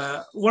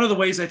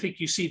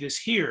this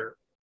here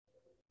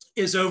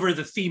is over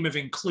the theme of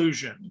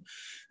inclusion.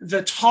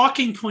 The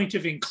talking point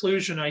of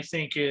inclusion, I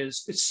think,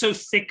 is it's so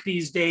thick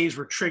these days.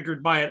 We're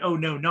triggered by it. Oh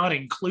no, not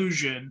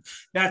inclusion.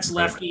 That's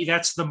lefty.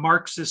 That's the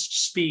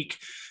Marxist speak.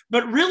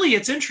 But really,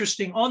 it's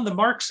interesting on the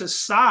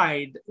Marxist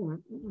side.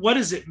 What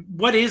is it?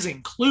 What is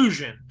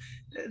inclusion?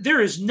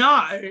 There is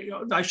not,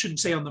 I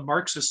shouldn't say on the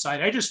Marxist side,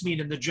 I just mean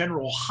in the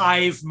general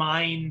hive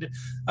mind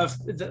of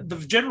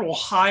the general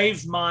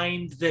hive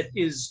mind that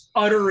is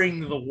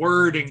uttering the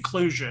word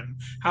inclusion,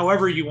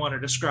 however you want to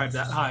describe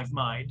that hive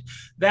mind.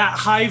 That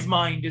hive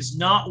mind is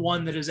not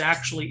one that is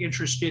actually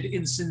interested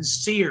in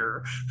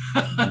sincere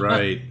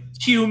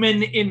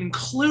human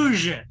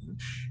inclusion.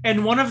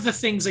 And one of the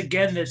things,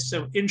 again, that's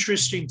so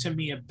interesting to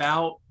me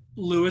about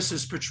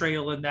Lewis's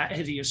portrayal in That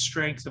Hideous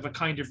Strength of a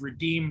kind of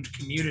redeemed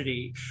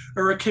community,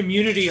 or a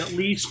community at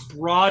least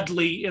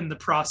broadly in the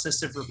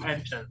process of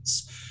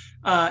repentance,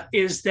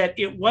 is that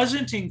it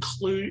wasn't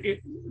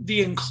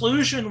the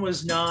inclusion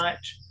was not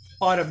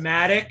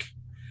automatic.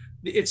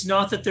 It's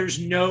not that there's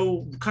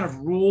no kind of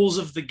rules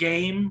of the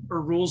game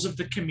or rules of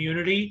the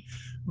community,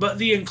 but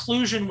the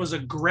inclusion was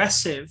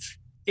aggressive.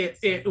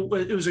 It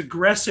was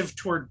aggressive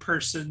toward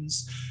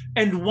persons,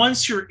 and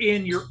once you're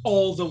in, you're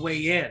all the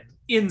way in.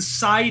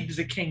 Inside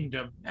the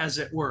kingdom, as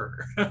it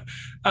were.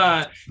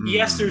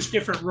 Yes, there's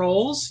different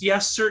roles.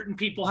 Yes, certain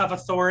people have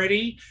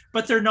authority,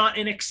 but they're not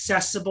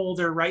inaccessible.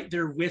 They're right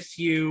there with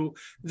you.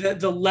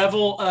 The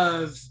level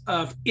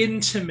of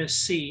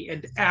intimacy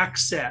and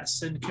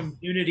access and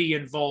community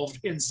involved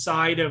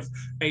inside of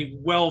a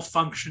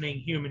well-functioning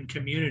human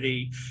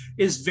community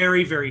is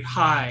very, very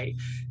high.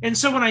 And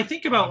so when I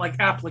think about like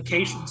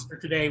applications for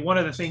today, one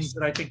of the things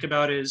that I think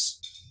about is,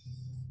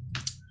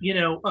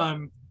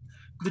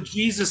 the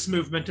Jesus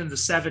movement in the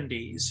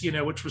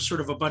 70s, which was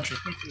sort of a bunch of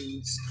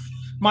hippies.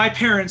 My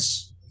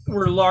parents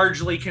were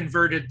largely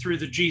converted through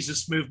the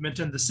Jesus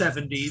movement in the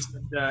 70s.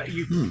 And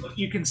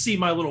you can see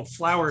my little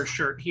flower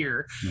shirt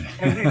here.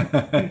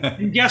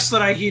 And guess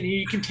that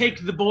you can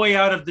take the boy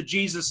out of the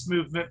Jesus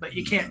movement, but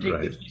you can't take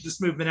the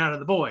Jesus movement out of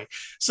the boy.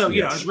 So,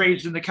 I was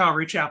raised in the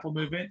Calvary Chapel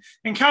movement.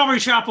 And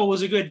Calvary Chapel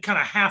was a good kind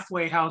of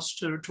halfway house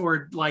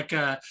toward like,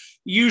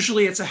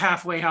 usually it's a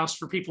halfway house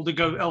for people to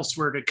go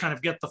elsewhere to kind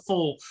of get the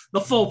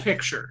full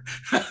picture.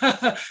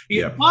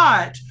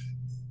 But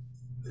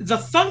the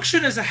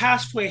function as a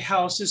halfway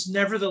house is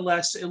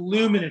nevertheless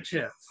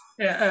illuminative.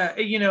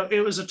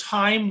 It was a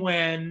time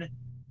when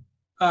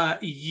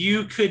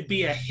you could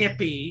be a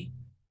hippie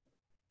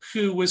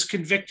who was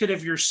convicted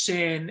of your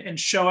sin and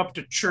show up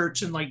to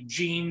church in like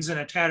jeans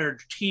and a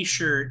tattered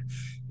t-shirt,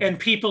 and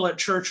people at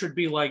church would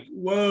be like,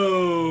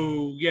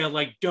 whoa, yeah,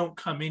 like don't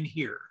come in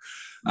here.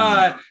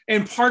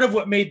 And part of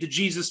what made the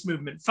Jesus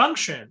movement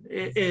function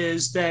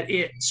is that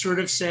it sort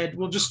of said,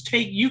 well,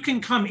 you can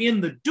come in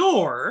the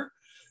door.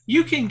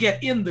 You can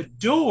get in the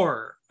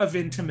door of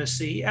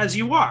intimacy as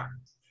you are.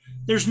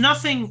 There's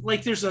nothing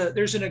like there's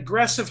an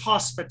aggressive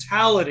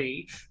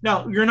hospitality.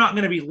 Now, you're not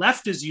going to be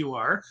left as you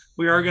are.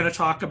 We are going to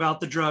talk about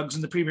the drugs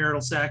and the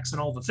premarital sex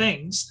and all the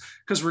things,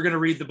 because we're going to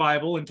read the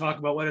Bible and talk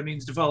about what it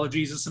means to follow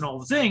Jesus and all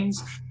the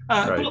things.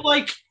 But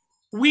like,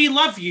 we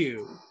love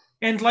you.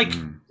 And like,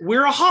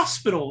 we're a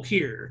hospital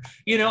here.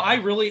 I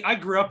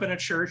grew up in a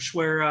church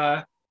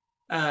where,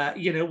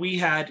 we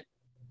had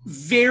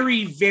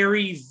very,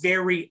 very,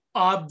 very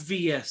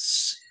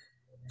obvious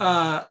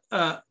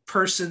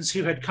persons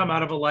who had come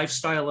out of a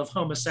lifestyle of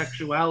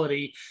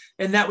homosexuality.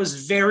 And that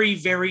was very,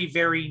 very,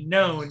 very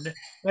known.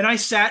 And I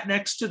sat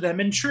next to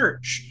them in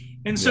church.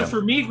 And so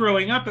for me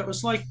growing up, it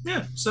was like,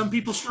 some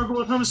people struggle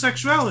with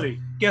homosexuality.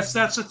 Guess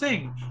that's a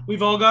thing.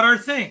 We've all got our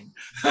thing.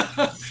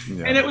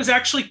 And it was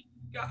actually,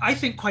 I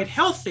think, quite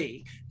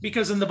healthy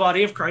because in the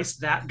body of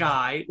Christ, that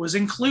guy was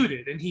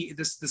included. And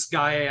this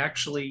guy I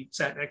actually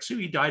sat next to,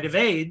 he died of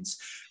AIDS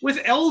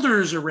with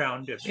elders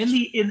around him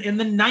in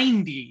the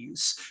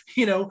 90s.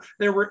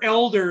 There were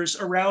elders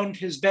around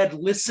his bed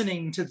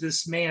listening to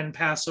this man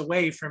pass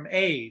away from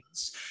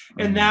AIDS.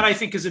 And that, I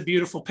think, is a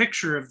beautiful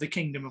picture of the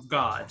kingdom of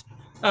God.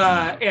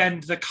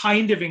 And the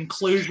kind of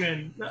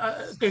inclusion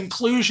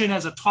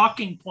as a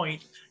talking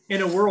point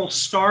in a world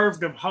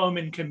starved of home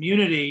and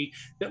community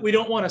that we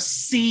don't want to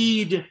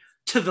cede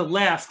to the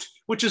left,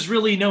 which is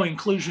really no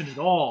inclusion at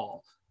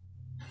all.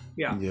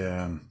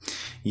 Yeah.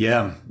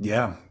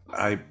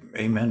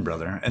 Amen,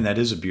 brother. And that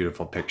is a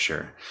beautiful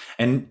picture.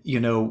 And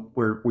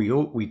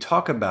we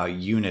talk about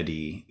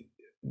unity.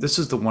 This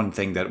is the one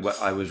thing that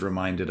I was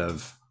reminded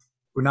of.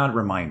 We're not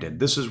reminded.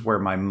 This is where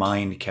my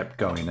mind kept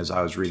going as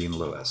I was reading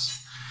Lewis.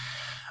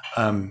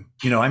 I'm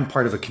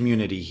part of a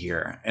community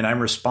here, and I'm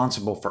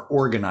responsible for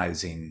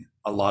organizing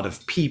a lot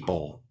of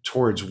people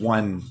towards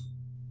one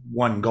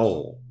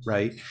goal,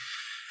 right?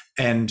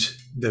 And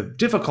the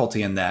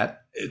difficulty in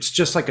that, it's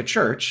just like a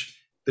church.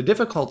 The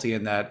difficulty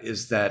in that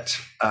is that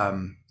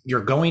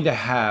you're going to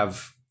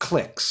have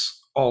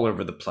cliques all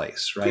over the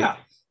place, right? Yeah,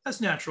 that's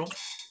natural.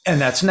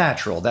 And that's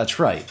natural. That's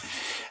right.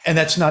 And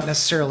that's not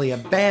necessarily a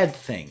bad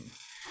thing.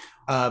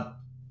 I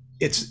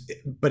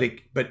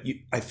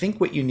think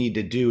what you need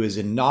to do is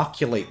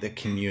inoculate the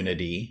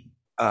community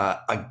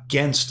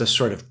against a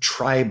sort of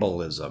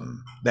tribalism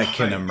that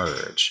can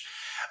emerge.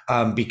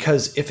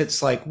 Because if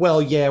it's like,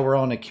 well, yeah, we're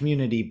on a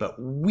community, but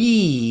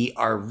we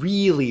are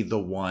really the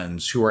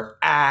ones who are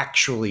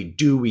actually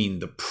doing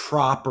the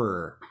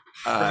proper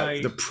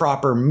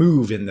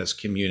move in this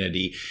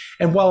community.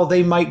 And while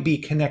they might be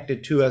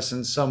connected to us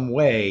in some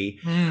way,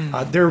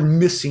 they're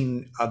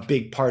missing a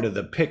big part of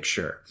the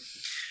picture.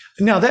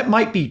 Now, that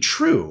might be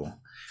true.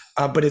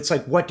 But it's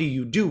like, what do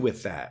you do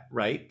with that,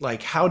 right?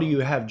 Like, how do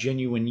you have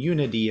genuine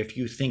unity if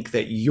you think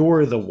that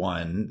you're the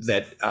one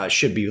that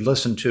should be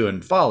listened to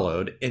and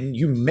followed? And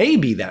you may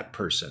be that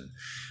person.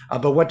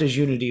 But what does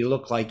unity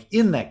look like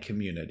in that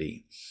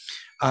community?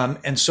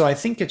 And so I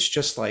think it's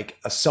just like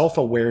a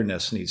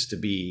self-awareness needs to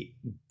be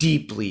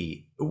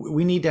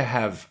we need to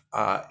have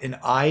an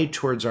eye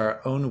towards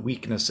our own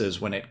weaknesses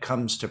when it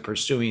comes to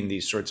pursuing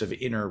these sorts of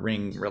inner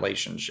ring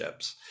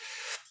relationships.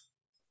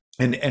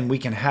 And we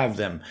can have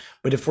them.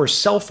 But if we're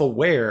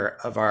self-aware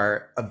of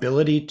our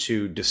ability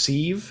to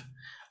deceive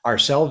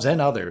ourselves and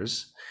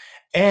others,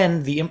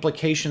 and the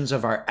implications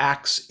of our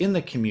acts in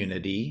the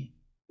community,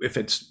 if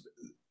it's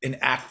an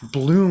act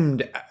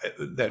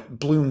that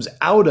blooms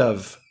out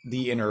of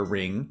the inner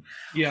ring,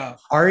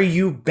 are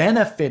you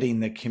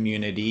benefiting the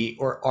community,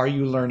 or are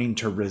you learning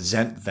to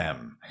resent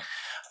them?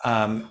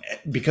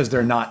 Because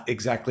they're not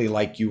exactly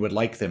like you would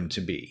like them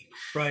to be.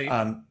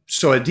 Right.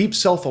 So a deep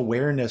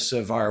self-awareness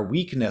of our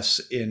weakness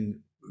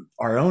in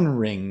our own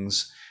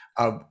rings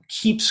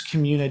keeps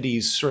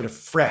communities sort of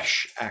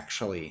fresh,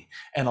 actually,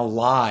 and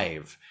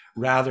alive,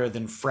 rather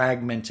than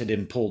fragmented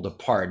and pulled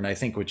apart. And I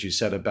think what you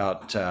said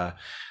about, the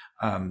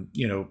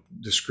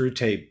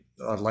Screwtape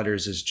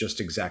letters is just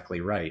exactly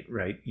right?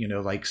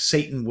 Like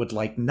Satan would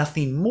like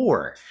nothing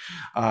more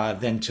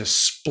than to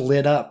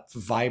split up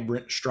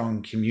vibrant,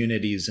 strong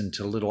communities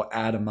into little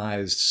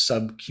atomized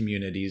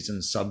sub-communities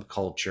and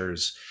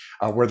subcultures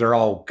where they're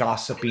all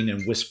gossiping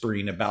and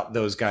whispering about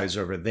those guys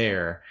over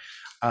there.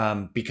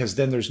 Because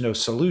then there's no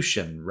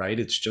solution, right?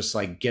 It's just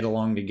like get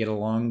along to get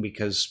along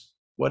because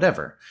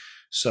whatever.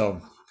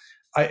 So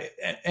I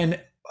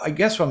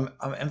guess I'm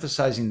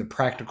emphasizing the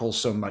practical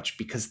so much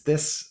because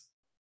this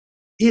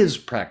is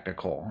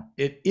practical.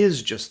 It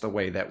is just the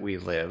way that we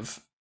live,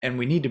 and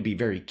we need to be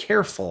very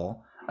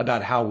careful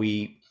about how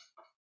we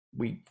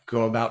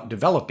go about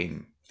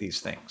developing these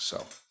things.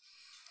 So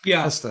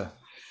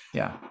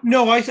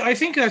no, I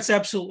think that's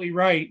absolutely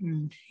right.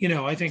 And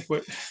I think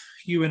what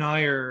you and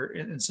I are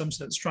in some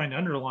sense trying to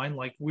underline,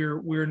 like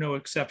we're no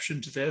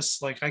exception to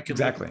this. Like I can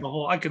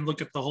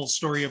look at the whole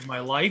story of my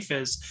life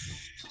as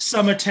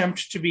some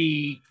attempt to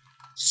be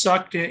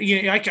sucked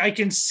in. I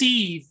can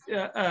see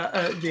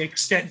the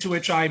extent to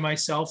which I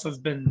myself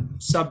have been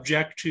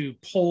subject to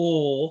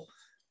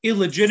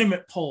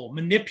illegitimate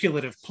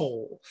manipulative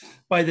pull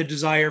by the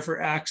desire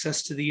for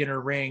access to the inner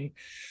ring.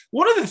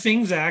 One of the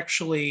things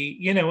actually,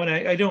 and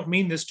I don't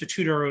mean this to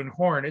toot our own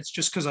horn, it's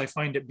just because I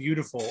find it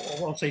beautiful.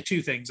 I'll say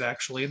two things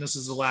actually, and this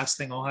is the last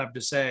thing I'll have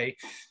to say.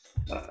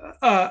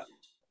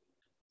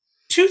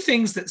 Two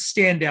things that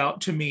stand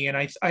out to me and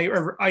I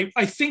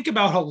think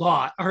about a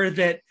lot are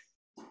that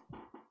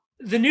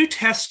the New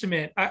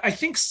Testament, I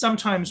think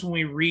sometimes when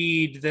we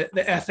read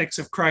the ethics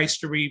of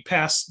Christ, or we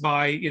pass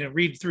by,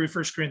 read through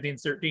 1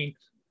 Corinthians 13,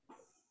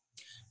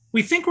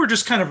 we think we're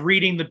just kind of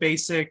reading the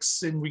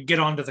basics and we get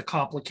onto the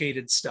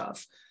complicated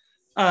stuff.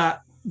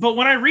 But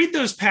when I read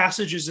those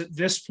passages at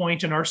this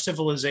point in our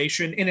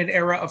civilization, in an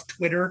era of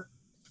Twitter,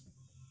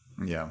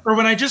 or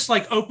when I just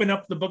like open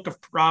up the book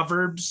of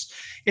Proverbs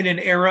in an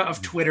era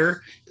of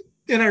Twitter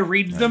and I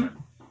read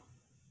them,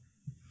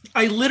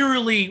 I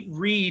literally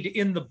read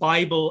in the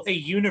Bible a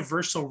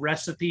universal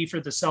recipe for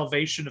the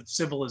salvation of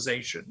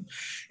civilization.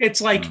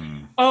 It's like,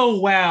 Mm. oh,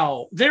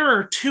 wow, there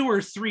are two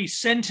or three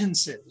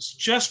sentences,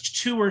 just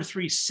two or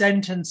three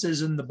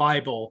sentences in the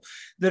Bible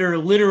that are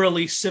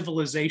literally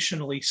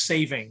civilizationally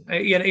saving. I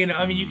mean,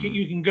 Mm.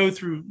 you can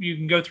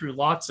go through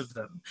lots of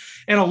them,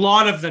 and a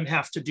lot of them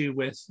have to do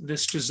with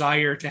this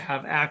desire to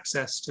have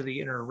access to the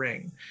inner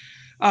ring.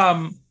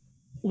 Um,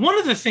 One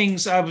of the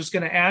things I was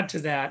going to add to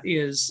that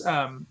is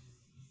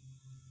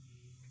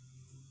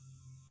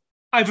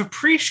I've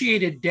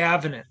appreciated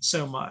Davenant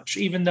so much,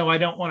 even though I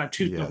don't want to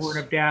toot the horn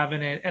Yes. of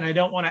Davenant and I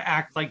don't want to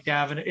act like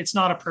Davenant. It's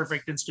not a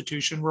perfect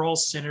institution. We're all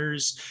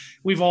sinners.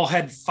 We've all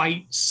had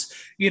fights.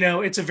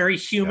 It's a very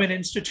human Yep.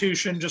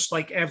 institution, just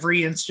like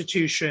every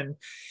institution.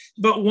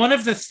 But one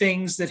of the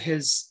things that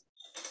has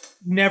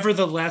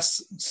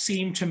nevertheless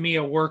seemed to me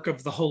a work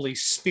of the Holy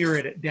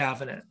Spirit at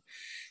Davenant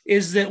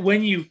is that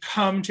when you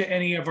come to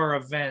any of our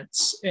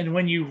events and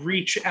when you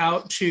reach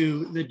out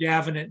to the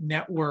Davenant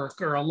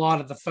network or a lot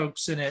of the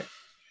folks in it,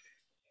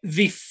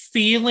 the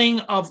feeling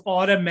of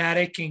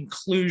automatic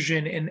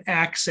inclusion and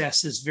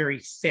access is very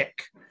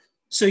thick.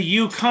 So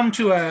you come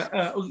to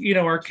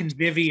our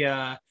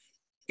convivia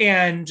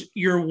and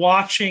you're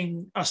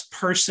watching a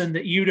person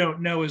that you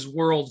don't know is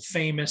world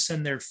famous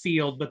in their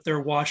field, but they're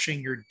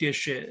washing your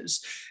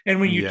dishes. And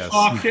Yes.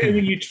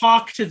 when you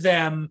talk to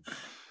them,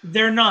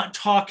 they're not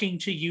talking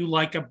to you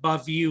like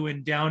above you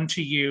and down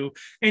to you.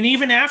 And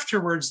even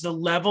afterwards, the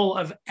level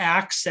of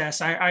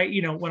access,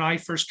 when I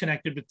first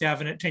connected with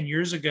Davenant 10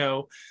 years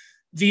ago,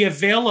 the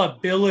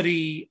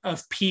availability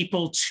of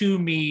people to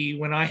me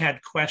when I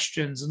had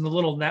questions and the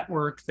little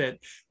network that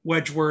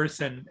Wedgeworth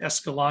and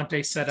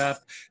Escalante set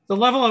up, the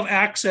level of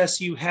access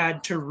you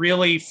had to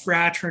really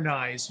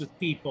fraternize with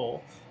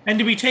people and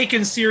to be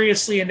taken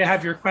seriously and to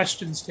have your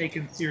questions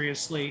taken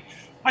seriously,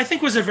 I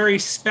think was a very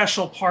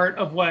special part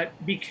of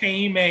what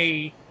became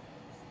a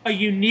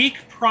unique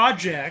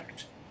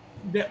project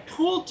that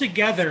pooled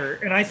together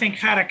and I think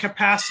had a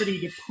capacity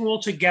to pool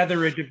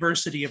together a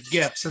diversity of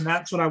gifts. And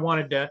that's what I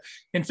wanted to,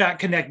 in fact,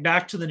 connect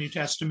back to the New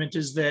Testament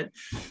is that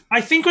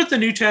I think what the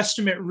New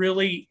Testament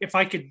really, if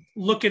I could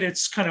look at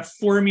its kind of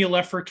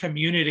formula for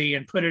community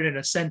and put it in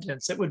a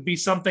sentence, it would be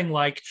something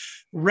like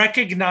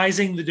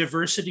recognizing the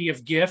diversity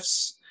of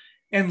gifts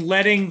and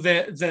letting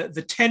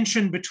the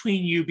tension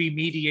between you be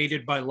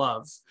mediated by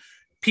love.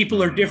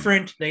 People are Mm.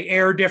 different, they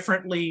err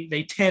differently,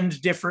 they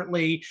tend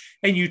differently,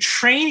 and you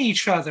train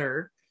each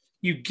other,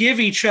 you give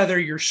each other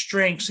your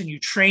strengths and you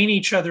train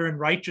each other in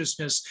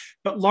righteousness.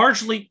 But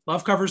largely,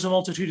 love covers a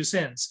multitude of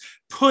sins.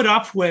 Put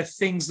up with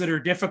things that are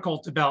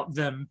difficult about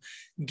them,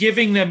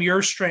 giving them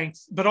your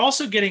strength, but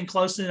also getting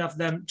close enough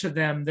to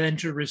them then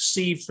to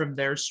receive from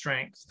their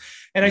strength.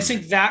 And I Mm.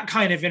 think that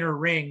kind of inner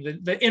ring,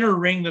 the inner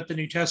ring that the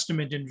New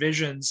Testament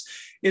envisions,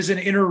 is an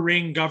inner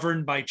ring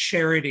governed by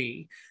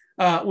charity,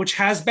 which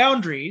has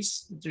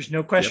boundaries. There's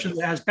no question Yep.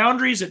 that has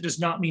boundaries. It does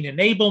not mean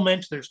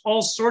enablement. There's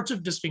all sorts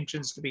of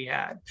distinctions to be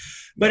had,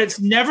 but Yep. it's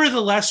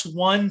nevertheless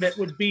one that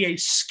would be a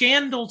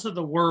scandal to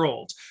the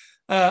world.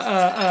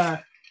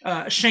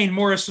 Shane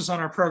Morris was on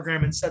our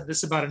program and said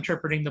this about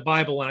interpreting the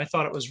Bible, and I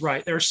thought it was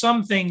right. There are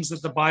some things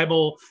that the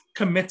Bible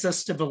commits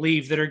us to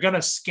believe that are going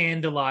to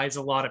scandalize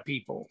a lot of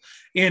people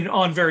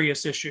on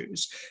various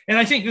issues, and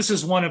I think this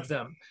is one of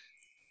them.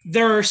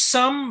 There are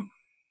some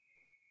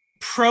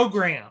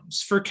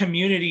programs for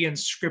community and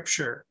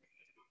scripture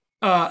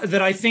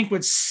that I think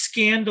would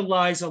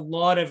scandalize a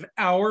lot of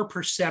our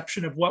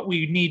perception of what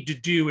we need to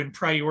do and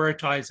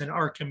prioritize in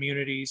our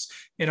communities,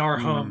 in our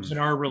homes, Mm. in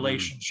our Mm.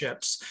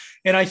 relationships.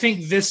 And I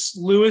think this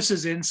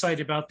Lewis's insight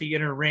about the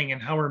inner ring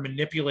and how we're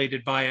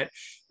manipulated by it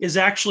is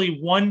actually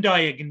one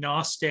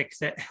diagnostic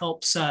that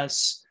helps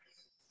us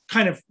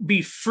kind of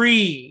be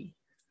free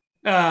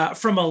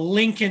from a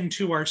link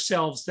into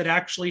ourselves that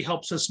actually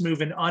helps us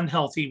move in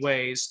unhealthy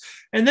ways.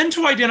 And then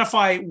to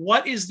identify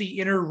what is the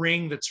inner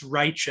ring that's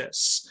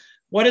righteous.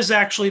 What is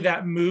actually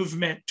that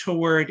movement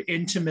toward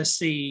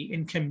intimacy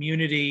in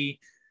community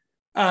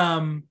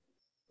that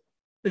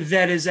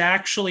is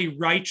actually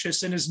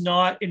righteous and is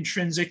not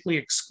intrinsically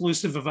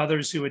exclusive of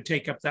others who would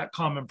take up that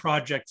common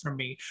project from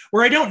me,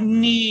 where I don't Mm.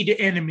 need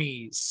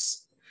enemies.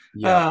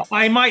 Yeah.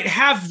 I might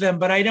have them,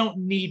 but I don't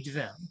need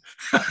them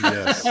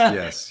Yes.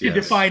 Yes. to Yes.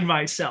 define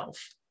myself.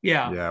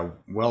 Yeah. Yeah.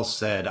 Well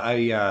said.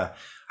 I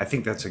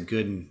think that's a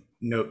good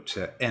note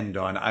to end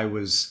on. I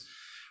was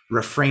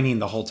refraining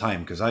the whole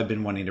time because I've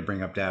been wanting to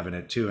bring up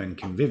Davenant too and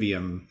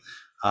Convivium,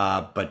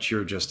 but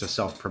you're just a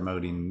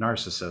self-promoting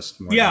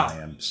narcissist more than Yeah. I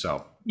am.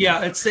 So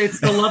Yeah. It's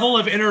the level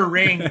of inner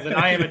ring that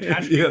I am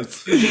attached to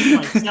yes. within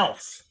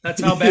myself.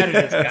 That's how bad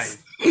it is,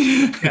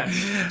 Yes.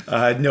 guys.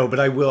 Yes. No, but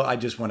I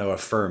just want to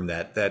affirm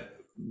that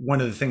one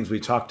of the things we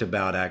talked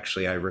about,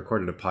 actually, I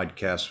recorded a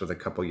podcast with a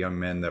couple young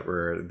men that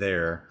were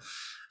there,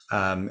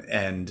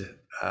 and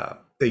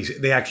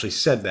they actually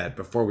said that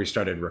before we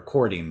started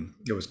recording.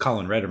 It was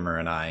Colin Redimer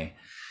and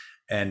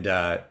and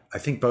I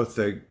think both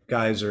the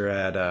guys are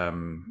at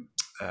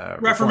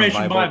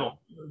Reformation Bible.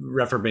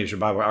 Reformation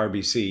Bible,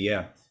 RBC,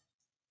 yeah.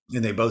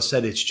 And they both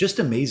said it's just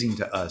amazing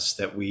to us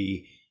that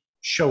we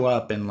show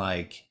up and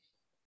like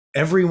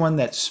everyone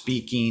that's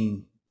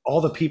speaking,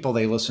 all the people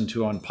they listen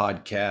to on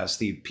podcasts,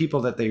 the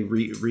people that they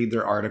read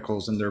their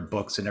articles and their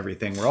books and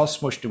everything, we're all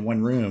smushed in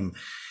one room,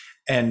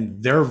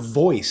 and their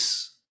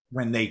voice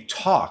when they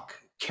talk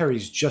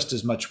carries just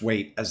as much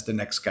weight as the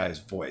next guy's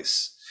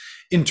voice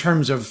in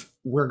terms of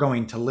we're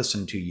going to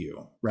listen to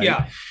you, right?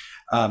 Yeah.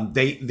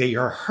 They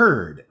are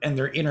heard and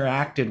they're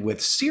interacted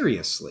with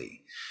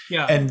seriously.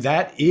 Yeah. And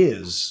that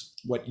is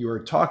what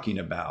you're talking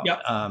about.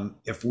 Yep.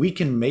 If we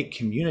can make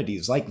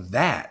communities like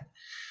that,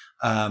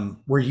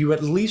 where you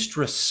at least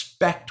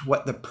respect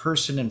what the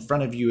person in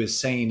front of you is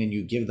saying and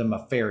you give them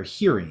a fair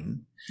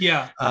hearing.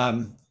 Yeah.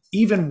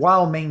 Even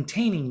while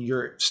maintaining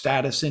your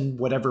status in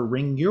whatever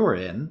ring you're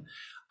in,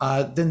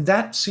 then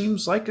that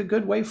seems like a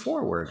good way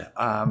forward.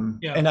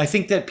 Yeah. And I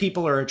think that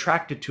people are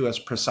attracted to us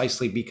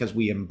precisely because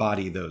we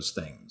embody those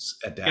things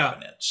at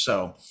Davenant.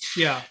 So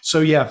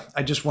yeah,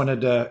 I just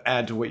wanted to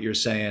add to what you're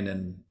saying.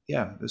 And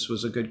yeah, this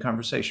was a good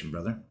conversation,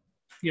 brother.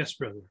 Yes,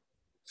 brother.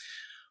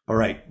 All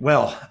right.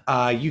 Well,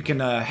 you can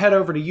head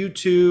over to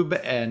YouTube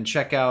and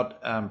check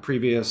out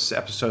previous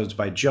episodes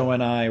by Joe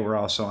and I. We're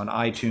also on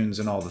iTunes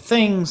and all the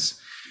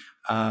things.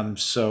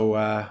 So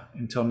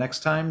until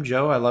next time,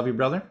 Joe, I love you,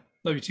 brother.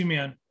 Love you too,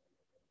 man.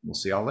 We'll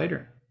see y'all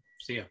later.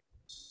 See ya.